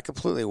sport. Not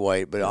completely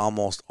white, but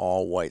almost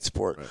all white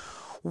sport. Right.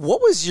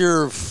 What was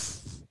your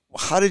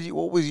How did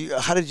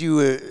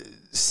you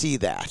see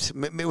that?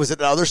 Was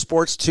it other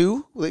sports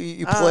too that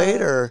you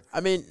played, or? I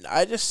mean,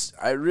 I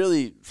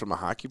really, from a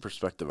hockey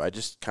perspective, I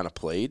just kind of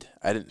played.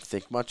 I didn't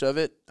think much of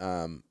it.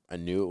 I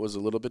knew it was a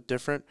little bit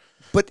different.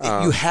 But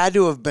you had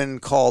to have been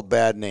called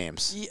bad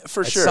names,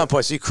 for sure, at some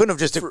point. So you couldn't have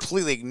just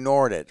completely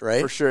ignored it,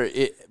 right? For sure.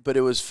 But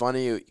it was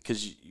funny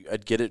because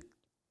I'd get it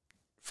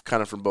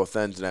kind of from both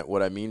ends, and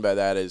what I mean by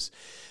that is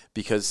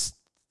because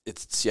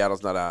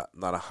Seattle's not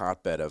a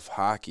hotbed of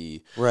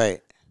hockey,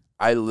 right?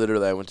 I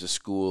went to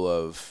school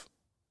of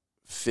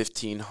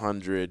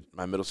 1,500.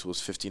 My middle school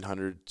was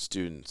 1,500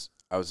 students.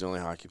 I was the only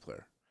hockey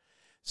player.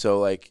 So,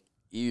 like,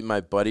 even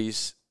my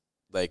buddies,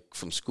 like,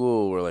 from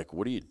school were like,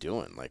 what are you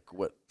doing? Like,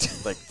 what?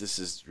 Like, this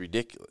is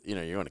ridiculous. You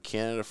know, you're going to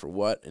Canada for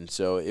what? And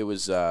so it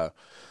was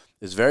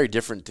very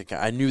different.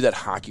 I knew that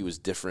hockey was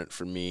different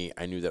for me.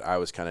 I knew that I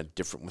was kind of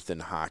different within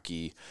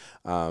hockey.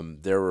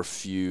 There were a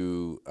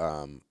few,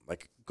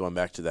 like, going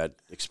back to that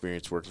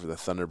experience working for the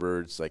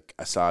Thunderbirds, like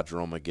I saw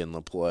Jerome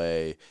McGinley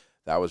play.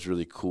 That was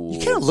really cool.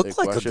 You kind of look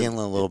like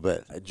McGinley a little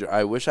bit.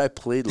 I wish I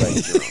played like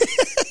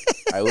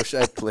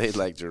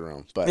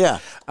Jerome.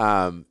 But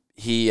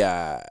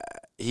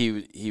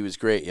he was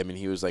great. I mean,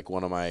 he was like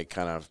one of my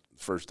kind of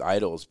first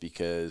idols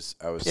because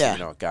I was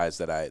guys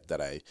that I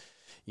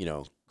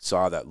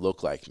saw that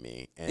looked like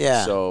me.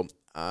 And so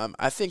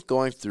I think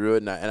going through it,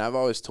 and I've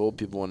always told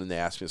people when they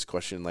ask me this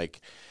question,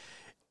 like,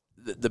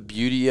 the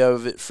beauty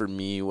of it for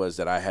me was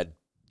that I had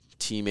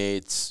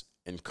teammates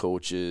and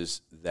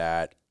coaches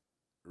that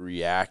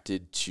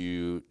reacted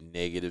to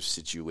negative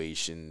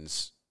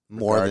situations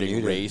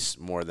regarding race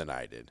more than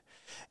I did.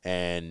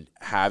 And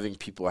having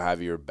people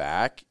have your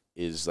back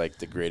is like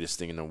the greatest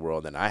thing in the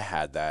world. And I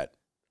had that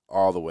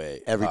all the way.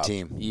 Every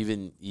team.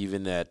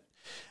 Even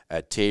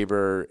at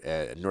Tabor,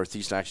 at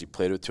Northeastern, I actually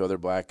played with 2 other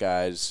black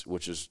guys,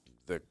 which is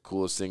the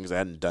coolest things. I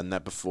hadn't done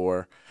that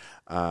before.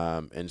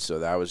 And so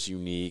that was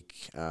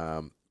unique.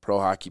 Pro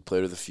hockey,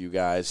 played with a few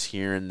guys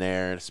here and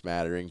there, and a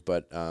smattering,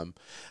 but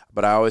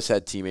I always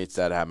had teammates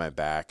that had my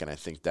back, and I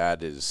think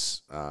that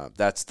is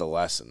that's the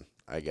lesson,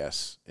 I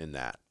guess, in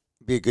that.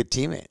 Be a good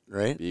teammate,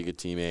 right? Be a good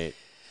teammate.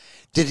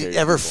 Did you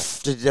ever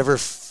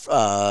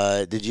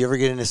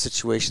get into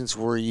situations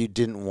where you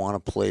didn't want to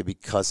play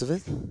because of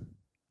it?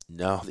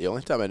 No, the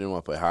only time I didn't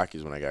want to play hockey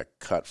is when I got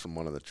cut from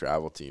one of the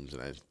travel teams,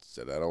 and I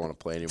said, I don't want to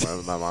play anymore.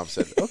 And my mom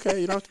said, okay,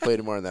 you don't have to play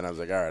anymore. And then I was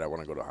like, all right, I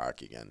want to go to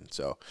hockey again.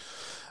 So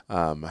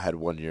I had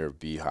 1 year of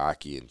B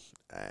hockey, and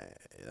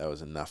that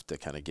was enough to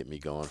kind of get me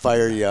going.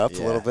 Fire you up a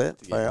little bit?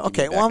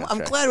 Okay, well,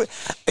 I'm glad.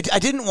 I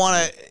didn't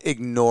want to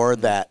ignore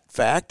that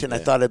fact, and I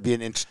thought it'd be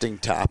an interesting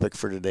topic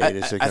for today.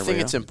 I think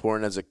it's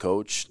important as a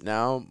coach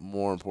now,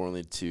 more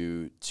importantly,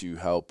 to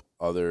help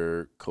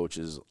other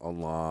coaches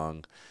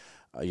along,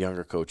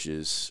 younger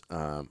coaches,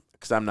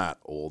 because I'm not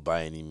old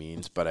by any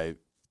means, but I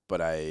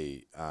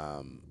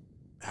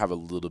have a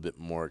little bit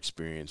more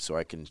experience, so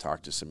I can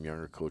talk to some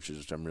younger coaches,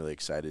 which I'm really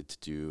excited to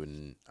do.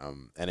 And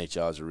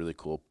NHL is a really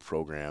cool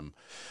program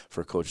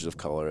for coaches of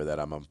color that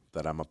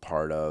I'm a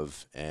part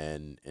of,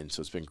 and so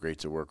it's been great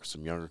to work with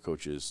some younger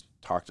coaches,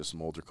 talk to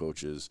some older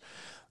coaches,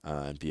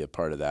 and be a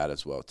part of that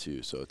as well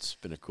too. So it's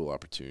been a cool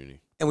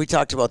opportunity. And we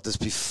talked about this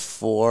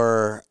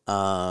before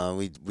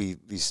we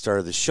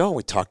started the show.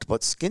 We talked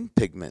about skin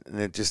pigment, and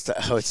it just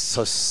how it's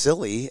so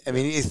silly. I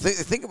mean, you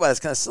think about it, it's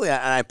kind of silly.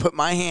 And I put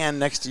my hand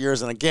next to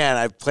yours, and again,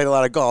 I played a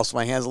lot of golf, so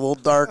my hand's a little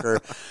darker.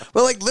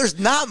 But like, there's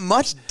not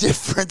much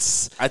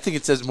difference. I think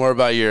it says more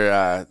about your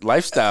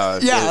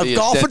lifestyle. Yeah,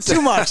 golfing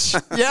too much.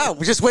 Yeah,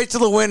 we just wait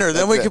till the winter,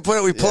 then we can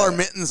pull our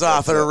mittens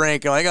off at a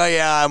rink, and like, oh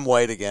yeah, I'm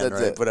white again,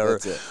 right? Whatever.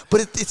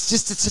 But it's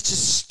such a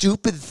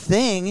stupid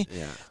thing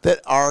that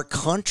our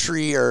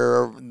country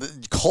or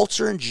the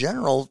culture in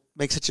general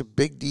makes such a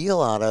big deal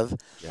out of.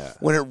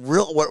 When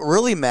what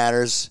really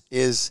matters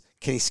is,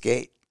 can he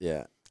skate?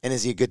 Yeah. And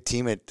is he a good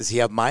teammate? Does he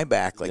have my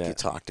back, like you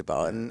talked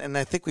about? And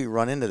I think we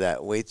run into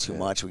that way too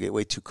much. We get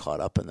way too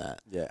caught up in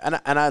that. Yeah. And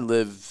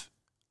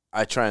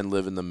I try and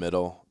live in the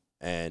middle.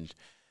 And,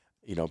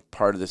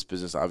 part of this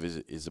business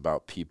obviously is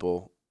about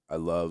people. I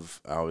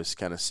always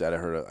kind of said,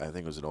 I think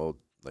it was an old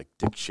like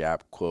Dick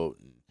Schaap quote.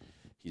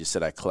 He just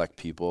said, I collect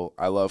people.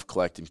 I love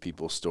collecting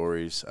people's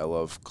stories. I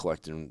love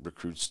collecting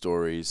recruit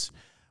stories,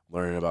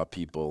 learning about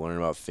people, learning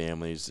about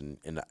families. And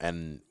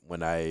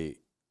when I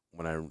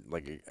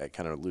like I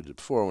kind of alluded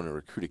before, when I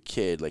recruit a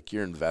kid, like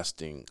you're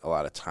investing a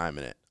lot of time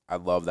in it. I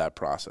love that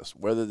process.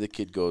 Whether the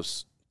kid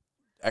goes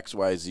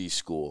XYZ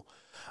school,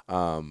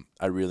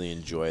 I really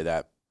enjoy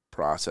that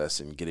process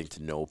and getting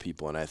to know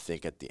people. And I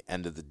think at the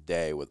end of the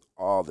day, with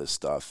all this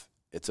stuff,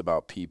 it's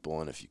about people,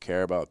 and if you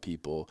care about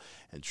people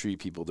and treat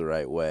people the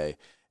right way,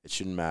 it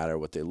shouldn't matter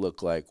what they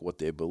look like, what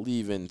they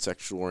believe in,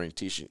 sexual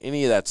orientation,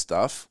 any of that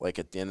stuff. Like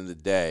at the end of the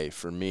day,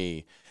 for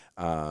me,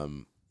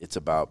 it's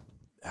about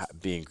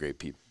being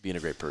being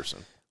a great person.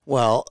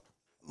 Well,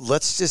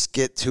 let's just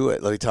get to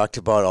it. We talked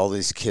about all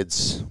these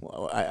kids.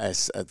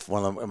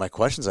 One of my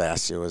questions I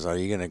asked you was, are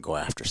you going to go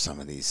after some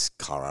of these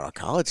Colorado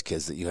college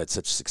kids that you had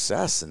such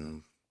success?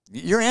 And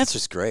your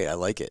answer's great. I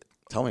like it.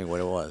 Tell me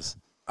what it was.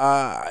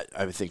 I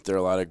think there are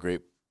a lot of great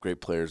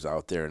players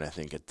out there, and I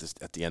think at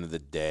the end of the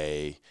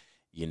day,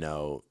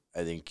 I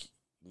think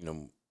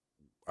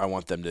I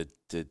want them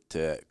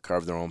to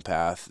carve their own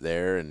path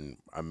there, and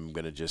I'm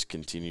going to just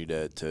continue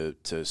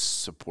to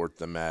support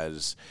them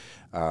as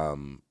a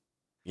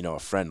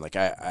friend. Like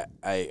I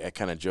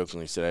kind of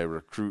jokingly said, I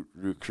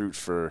recruit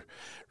for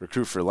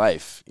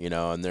life,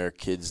 and there are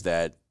kids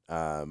that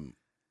when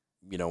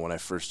I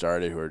first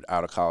started who are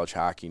out of college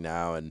hockey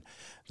now, and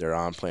they're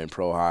on playing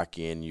pro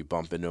hockey, and you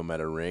bump into them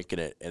at a rink,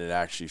 and it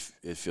actually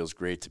it feels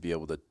great to be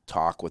able to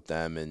talk with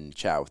them and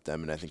chat with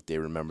them, and I think they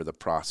remember the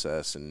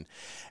process, and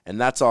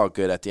that's all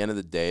good. At the end of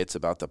the day, it's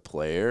about the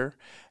player,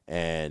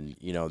 and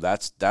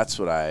that's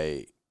what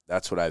I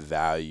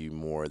value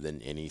more than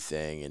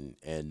anything,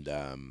 and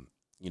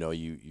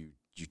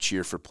you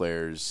cheer for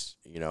players,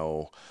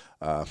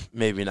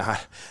 maybe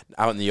not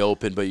out in the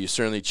open, but you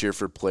certainly cheer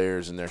for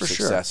players and their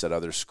success at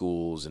other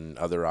schools and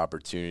other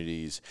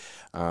opportunities,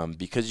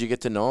 because you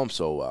get to know them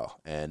so well.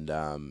 And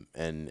I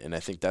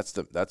think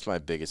that's my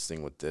biggest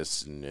thing with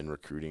this and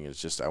recruiting is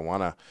just I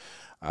want to,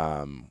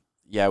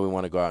 we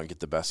want to go out and get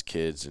the best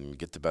kids and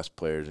get the best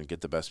players and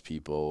get the best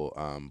people.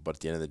 But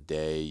at the end of the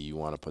day, you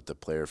want to put the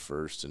player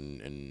first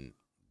and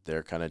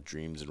their kind of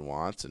dreams and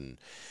wants, and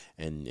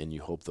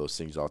you hope those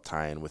things all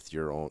tie in with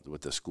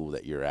with the school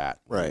that you're at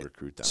when you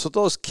recruit them. So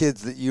those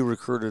kids that you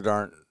recruited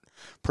aren't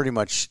pretty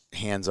much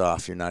hands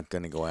off. You're not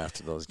going to go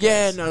after those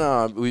guys. Yeah,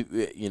 no.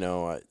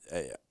 There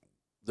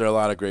are a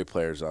lot of great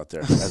players out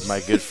there, as my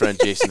good friend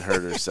Jason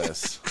Herder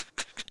says.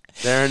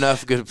 There are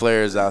enough good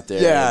players out there.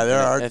 Yeah,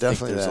 there are definitely. I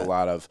think there's a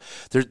lot of.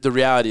 The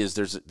reality is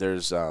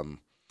there's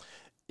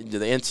the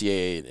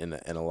NCAA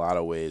in a lot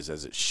of ways,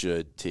 as it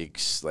should,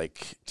 takes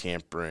like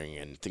tampering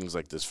and things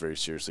like this very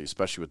seriously,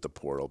 especially with the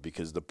portal,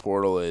 because the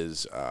portal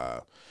is,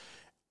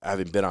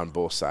 having been on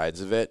both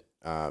sides of it,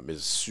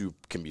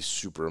 can be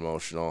super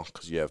emotional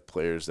because you have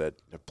players that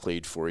have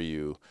played for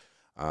you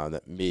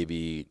that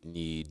maybe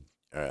need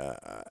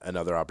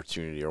another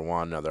opportunity or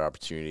want another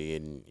opportunity,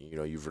 and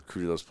you've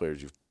recruited those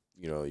players,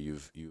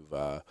 you've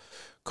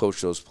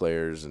coached those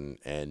players,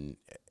 and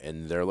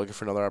they're looking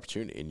for another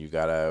opportunity, and you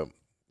gotta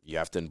you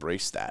have to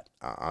embrace that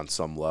on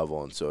some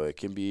level. And so it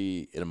can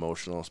be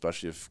emotional,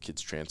 especially if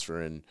kids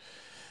transfer in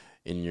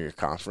your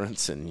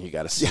conference and you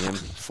got to see them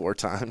 4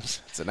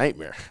 times. It's a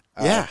nightmare.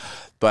 Yeah.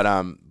 But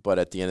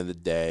at the end of the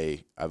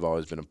day, I've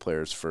always been a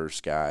player's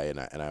first guy,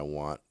 and I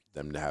want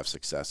them to have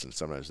success. And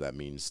sometimes that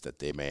means that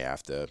they may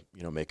have to,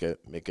 make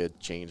a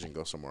change and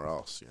go somewhere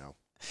else, All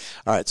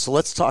right, so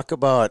let's talk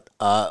about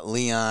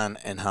Leon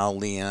and how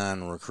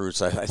Leon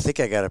recruits. I think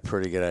I got a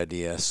pretty good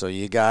idea. So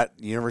you got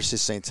University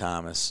of St.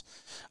 Thomas.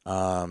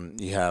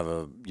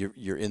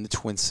 You're in the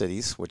Twin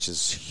Cities, which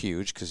is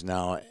huge because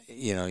now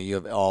you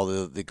have all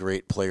the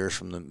great players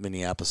from the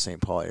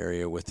Minneapolis-St. Paul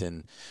area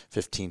within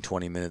 15,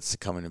 20 minutes to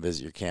come in and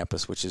visit your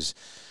campus, which is,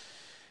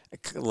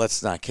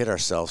 let's not kid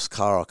ourselves,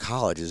 Colorado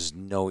College is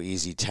no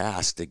easy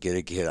task to get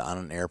a kid on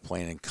an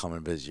airplane and come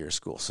and visit your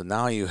school. So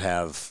now you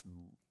have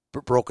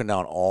broken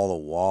down all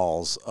the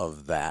walls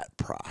of that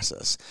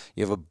process.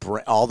 You have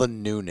all the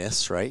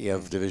newness, right? You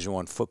have Division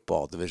I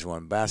football, Division I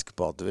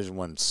basketball, Division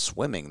I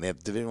swimming. They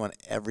have Division I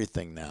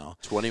everything now.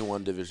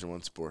 21 Division I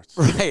sports.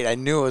 Right. I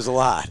knew it was a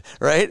lot,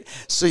 right?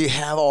 So you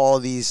have all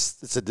of these.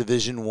 It's a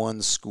Division I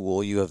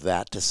school. You have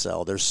that to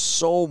sell. There's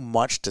so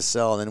much to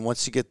sell. And then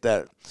once you get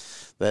that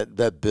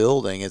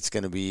building, it's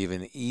going to be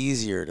even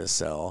easier to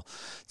sell.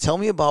 Tell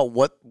me about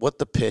what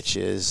the pitch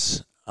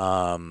is.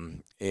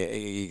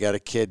 You got a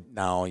kid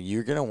now.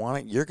 You're gonna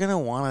want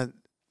to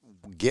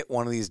get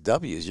one of these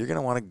W's. You're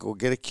gonna want to go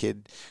get a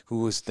kid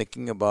who is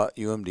thinking about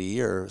UMD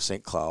or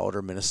St. Cloud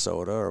or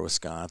Minnesota or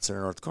Wisconsin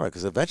or North Dakota,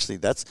 because eventually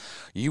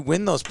you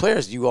win those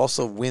players. You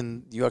also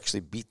win. You actually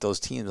beat those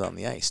teams on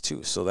the ice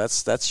too. So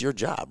that's your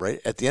job, right?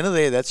 At the end of the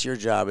day, that's your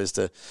job, is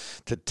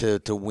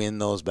to win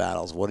those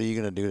battles. What are you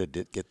gonna do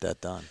to get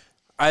that done?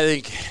 I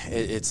think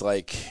it's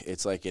like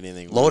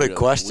anything. Loaded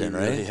question,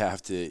 right?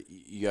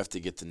 You have to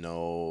get to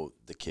know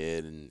the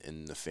kid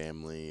and the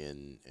family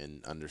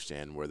and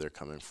understand where they're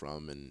coming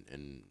from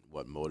and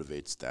what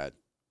motivates that,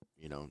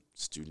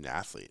 student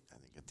athlete. I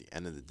think at the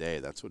end of the day,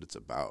 that's what it's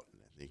about.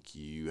 I think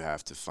you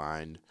have to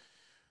find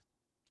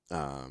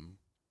the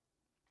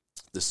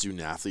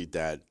student athlete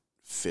that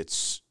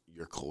fits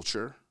your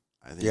culture.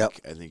 I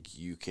think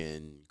you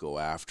can go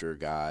after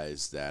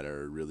guys that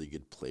are really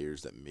good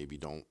players that maybe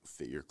don't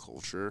fit your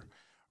culture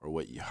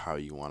or how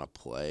you want to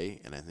play,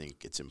 and I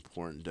think it's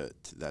important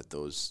that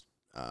those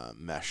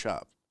mesh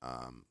up.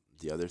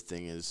 The other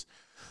thing is,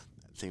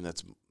 I think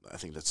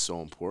that's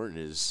so important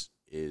is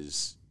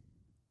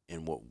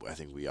and what I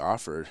think we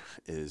offered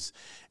is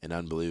an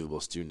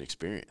unbelievable student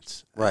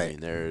experience. Right. I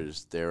mean,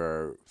 there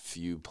are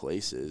few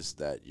places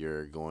that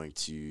you're going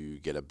to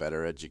get a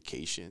better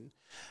education,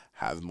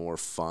 have more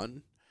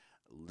fun,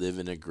 live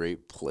in a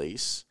great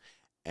place,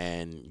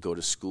 and go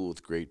to school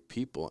with great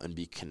people and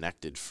be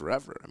connected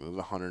forever. I mean, we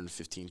have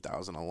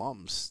 115,000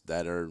 alums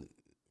that are,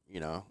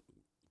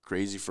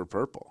 crazy for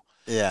purple.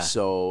 Yeah.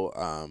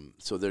 So,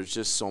 so there's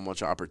just so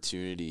much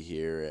opportunity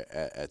here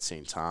at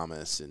St.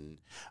 Thomas, and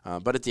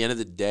but at the end of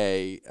the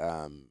day,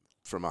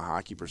 from a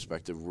hockey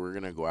perspective, we're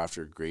gonna go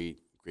after great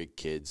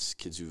kids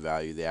who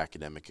value the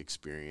academic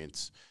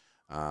experience,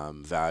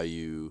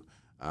 value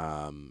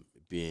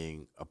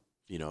being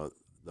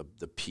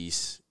the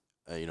piece,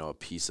 a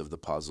piece of the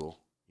puzzle,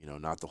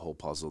 not the whole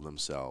puzzle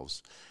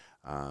themselves,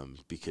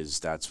 because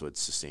that's what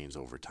sustains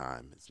over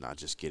time. It's not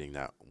just getting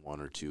that 1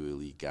 or 2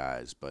 elite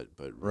guys, but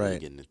really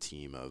getting a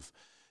team of,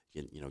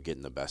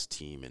 getting the best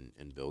team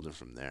and building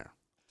from there.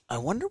 I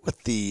wonder what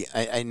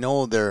I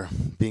know they're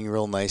being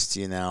real nice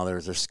to you now. They're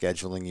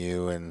scheduling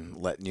you and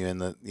letting you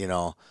in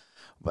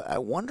but I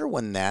wonder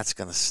when that's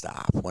going to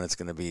stop, when it's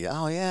going to be,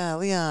 oh, yeah,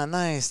 Leon,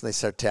 nice. They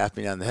start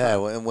tapping you on the head.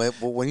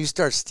 When you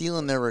start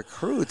stealing their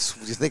recruits,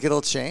 do you think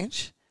it'll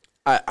change?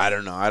 I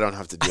don't know. I don't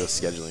have to deal with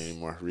scheduling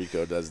anymore.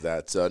 Rico does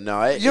that. So,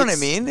 no. You know what I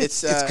mean?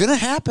 It's going to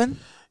happen.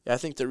 Yeah, I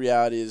think the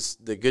reality is,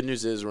 the good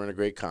news is we're in a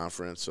great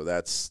conference, so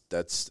that's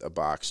a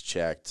box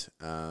checked.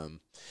 At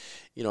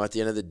the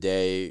end of the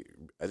day,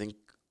 I think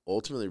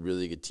ultimately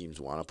really good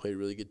teams want to play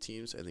really good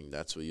teams. I think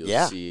that's what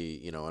you'll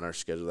see, on our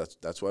schedule.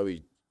 That's why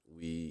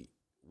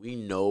we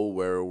know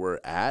where we're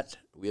at.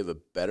 We have a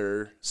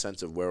better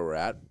sense of where we're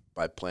at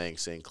by playing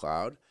St.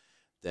 Cloud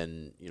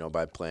than,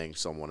 by playing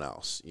someone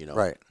else,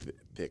 Right.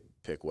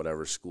 Pick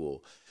whatever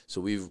school.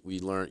 So you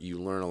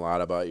learn a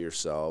lot about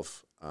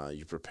yourself.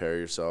 You prepare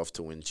yourself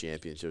to win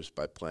championships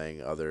by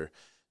playing other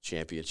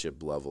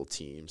championship level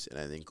teams. And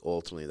I think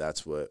ultimately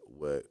that's what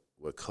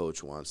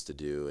Coach wants to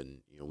do.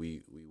 And,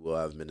 we will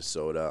have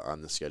Minnesota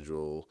on the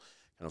schedule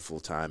kind of full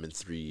time in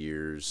 3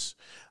 years,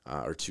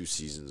 or 2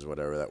 seasons,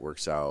 whatever that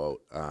works out.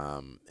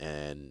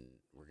 And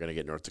we're going to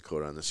get North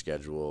Dakota on the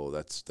schedule.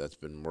 That's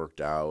been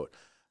worked out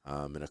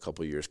in a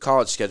couple of years.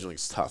 College scheduling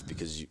is tough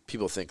because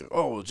people think,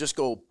 oh, just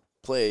go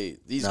play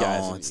these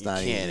guys. And it's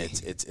not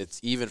easy. It's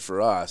even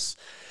for us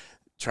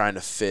trying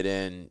to fit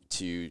in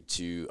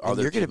to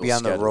other. You're going to be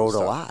on the road a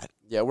lot.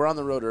 Yeah, we're on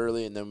the road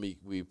early, and then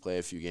we play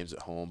a few games at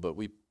home. But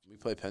we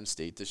play Penn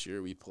State this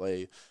year. We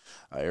play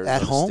Arizona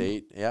at home?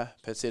 State. Yeah,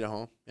 Penn State at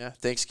home. Yeah,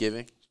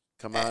 Thanksgiving.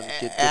 Come on,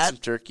 get some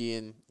turkey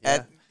and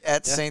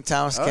at St.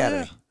 Thomas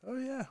Academy. Oh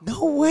yeah. Yeah.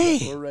 No way.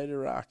 We're ready to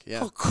rock. Yeah.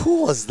 How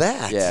cool is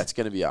that? Yeah, it's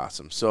going to be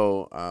awesome.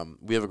 So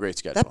we have a great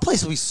schedule. That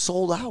place will be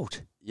sold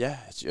out. Yeah,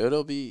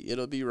 it'll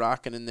be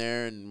rocking in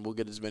there, and we'll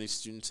get as many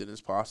students in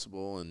as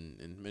possible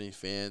and many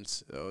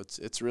fans. So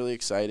it's really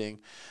exciting.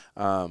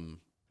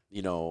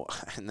 You know,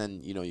 and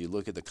then, you know, you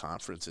look at the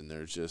conference, and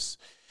there's just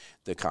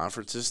the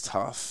conference is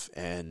tough,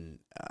 and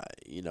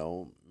you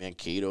know,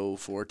 Mankato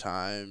 4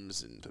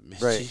 times and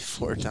Bemidji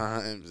 4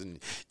 times, and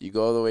you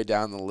go all the way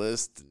down the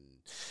list, and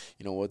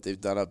you know what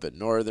they've done up at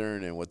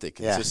Northern and what they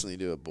consistently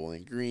do at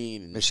Bowling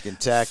Green and Michigan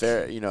Tech.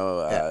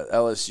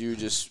 LSU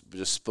just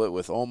split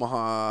with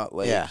Omaha.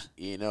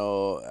 You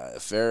know,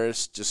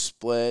 Ferris just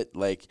split.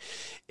 Like,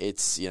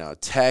 it's, you know,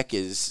 Tech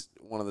is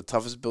one of the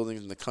toughest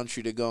buildings in the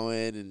country to go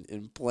in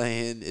and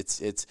play in.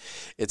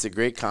 It's a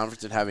great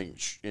conference, and having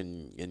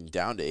in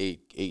down to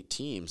eight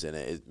teams, and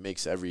it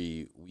makes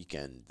every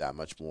weekend that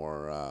much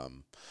more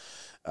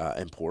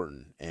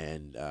important.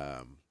 And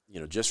you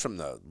know, just from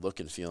the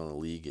look and feel in the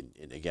league,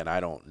 and again, I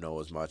don't know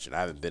as much, and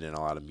I haven't been in a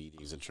lot of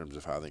meetings in terms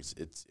of how things.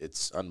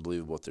 It's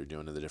unbelievable what they're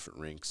doing to the different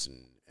rinks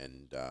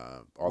and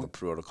all the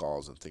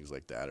protocols and things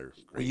like that are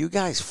great. Will you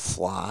guys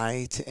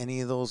fly to any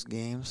of those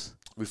games?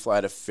 We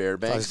fly to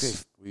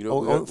Fairbanks.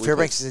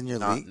 Fairbanks is in your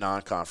league?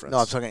 Non-conference. No,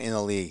 I'm talking in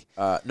the league.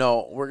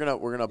 No, we're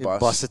gonna bus.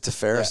 Bus it to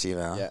Ferris,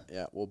 even. Huh?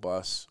 Yeah. We'll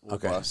bus.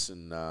 Bus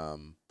and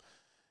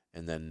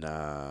then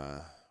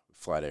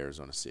fly to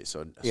Arizona State.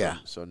 So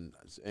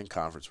in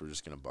conference, we're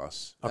just gonna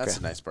bus. That's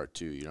the nice part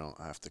too. You don't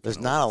have to. There's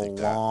not a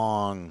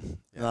lot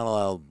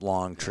of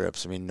long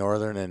trips. I mean,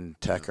 Northern and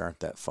Tech aren't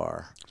that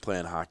far.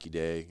 Playing Hockey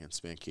Day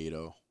against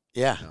Mankato.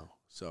 Yeah. You know,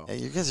 so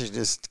you guys are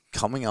just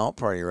coming out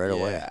party right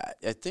away. Yeah,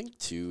 I think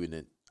too,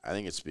 and I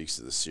think it speaks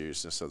to the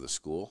seriousness of the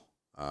school,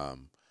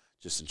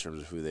 just in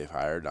terms of who they've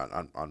hired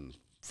on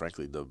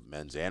frankly the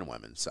men's and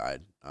women's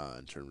side,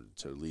 in terms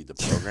to lead the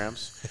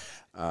programs.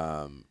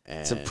 And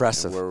it's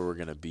impressive and where we're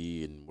going to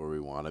be and where we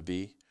want to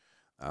be.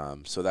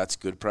 So that's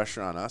good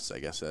pressure on us, I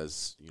guess,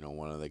 as you know,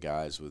 one of the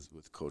guys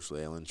with Coach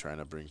Leyland trying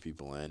to bring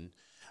people in,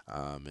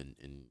 and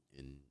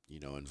you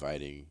know,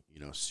 inviting, you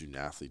know, student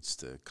athletes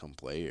to come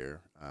play here.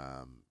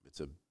 It's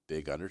a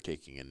big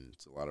undertaking, and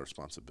it's a lot of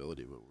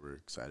responsibility, but we're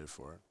excited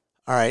for it.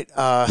 All right.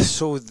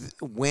 So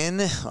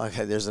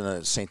there's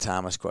a St.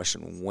 Thomas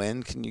question.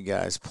 When can you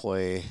guys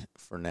play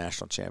for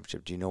national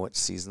championship? Do you know what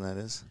season that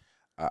is?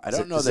 I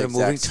don't know. Is it a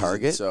moving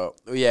target? So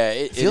yeah,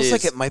 it feels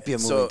like it might be a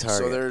moving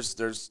target. So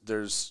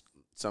there's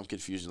some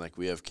confusion. Like,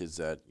 we have kids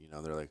that, you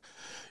know, they're like,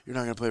 you're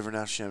not going to play for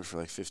national championship for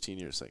like 15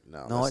 years. Like,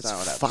 no, that's not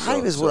what happens.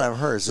 5 is what I've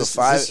heard. So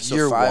is this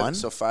year 1?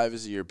 So 5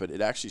 is a year, but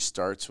it actually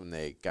starts when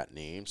they got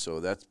named. So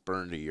that's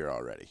burned a year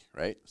already,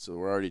 right? So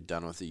we're already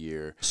done with a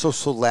year. So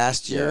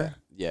last year?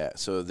 Yeah.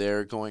 So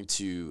they're going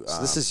to. So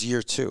this is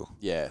year 2.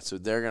 Yeah. So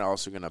they're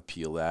also going to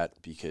appeal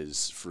that,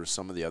 because for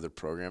some of the other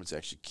programs, they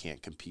actually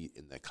can't compete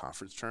in the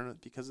conference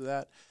tournament because of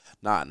that.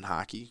 Not in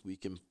hockey. We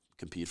can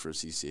compete for a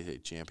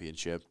CCA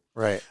championship.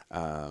 Right.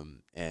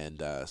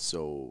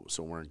 So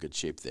we're in good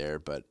shape there,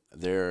 but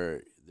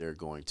they're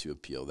going to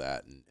appeal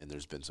that, and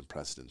there's been some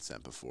precedent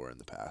set before in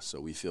the past, so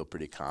we feel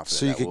pretty confident.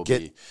 So you could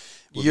get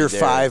year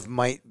 5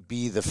 might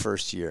be the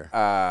first year.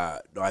 No,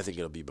 I think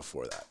it'll be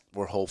before that.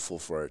 We're hopeful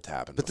for it to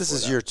happen. But this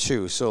is year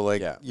 2, so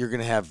you're going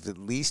to have at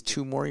least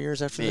 2 more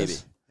years after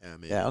this? Yeah,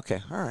 maybe. Yeah,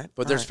 okay, all right.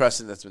 But there's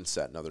precedent that's been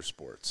set in other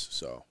sports,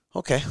 so.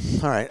 Okay,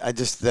 all right.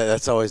 That's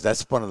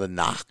one of the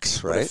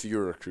knocks, right? But if you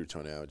were a recruit,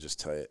 Tony, I would just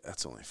tell you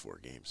that's only 4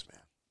 games, man.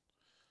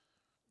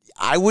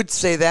 I would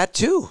say that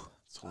too.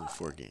 It's only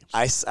 4 games.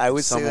 I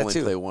would say that too.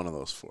 Some only play one of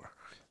those 4.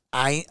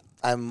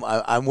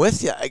 I'm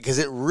with you, because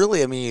it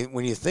really, I mean,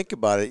 when you think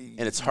about it,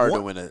 and it's hard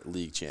to win a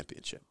league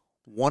championship.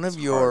 Hard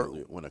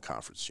to win a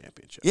conference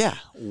championship. Yeah,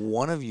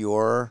 one of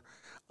your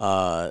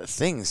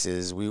things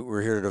is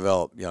we're here to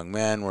develop young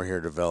men. We're here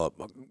to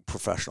develop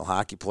professional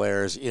hockey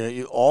players. You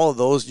know, all of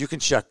those you can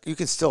check. You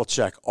can still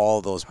check all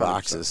of those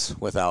boxes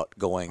 100%. Without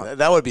going.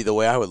 That would be the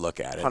way I would look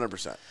at it.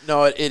 100%.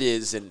 No, it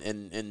is,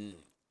 and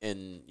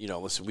you know,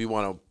 listen, we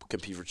want to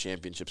compete for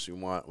championships. We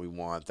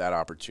want that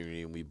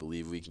opportunity, and we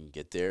believe we can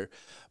get there.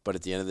 But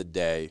at the end of the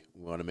day,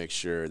 we want to make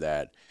sure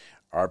that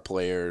our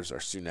players, our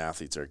student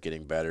athletes, are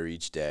getting better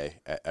each day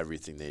at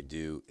everything they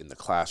do in the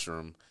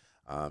classroom,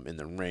 in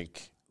the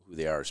rink, who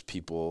they are as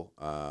people,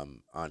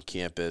 on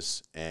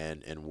campus,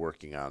 and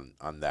working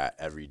on that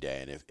every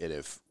day. And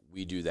if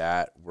we do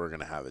that, we're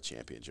going to have a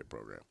championship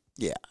program.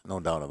 Yeah, no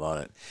doubt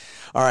about it.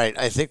 All right,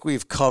 I think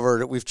we've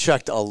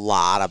checked a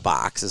lot of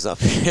boxes up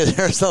here.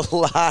 There's a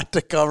lot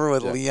to cover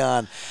with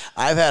Leon.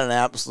 I've had an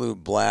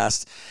absolute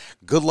blast.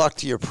 Good luck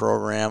to your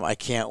program. I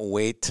can't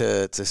wait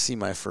to see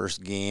my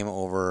first game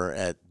over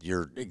at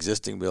your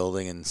existing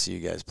building and see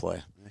you guys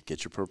play.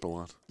 Get your purple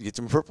on. Get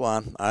some purple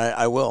on.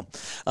 I will.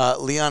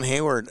 Leon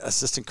Hayward,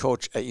 assistant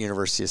coach at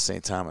University of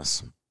St.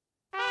 Thomas.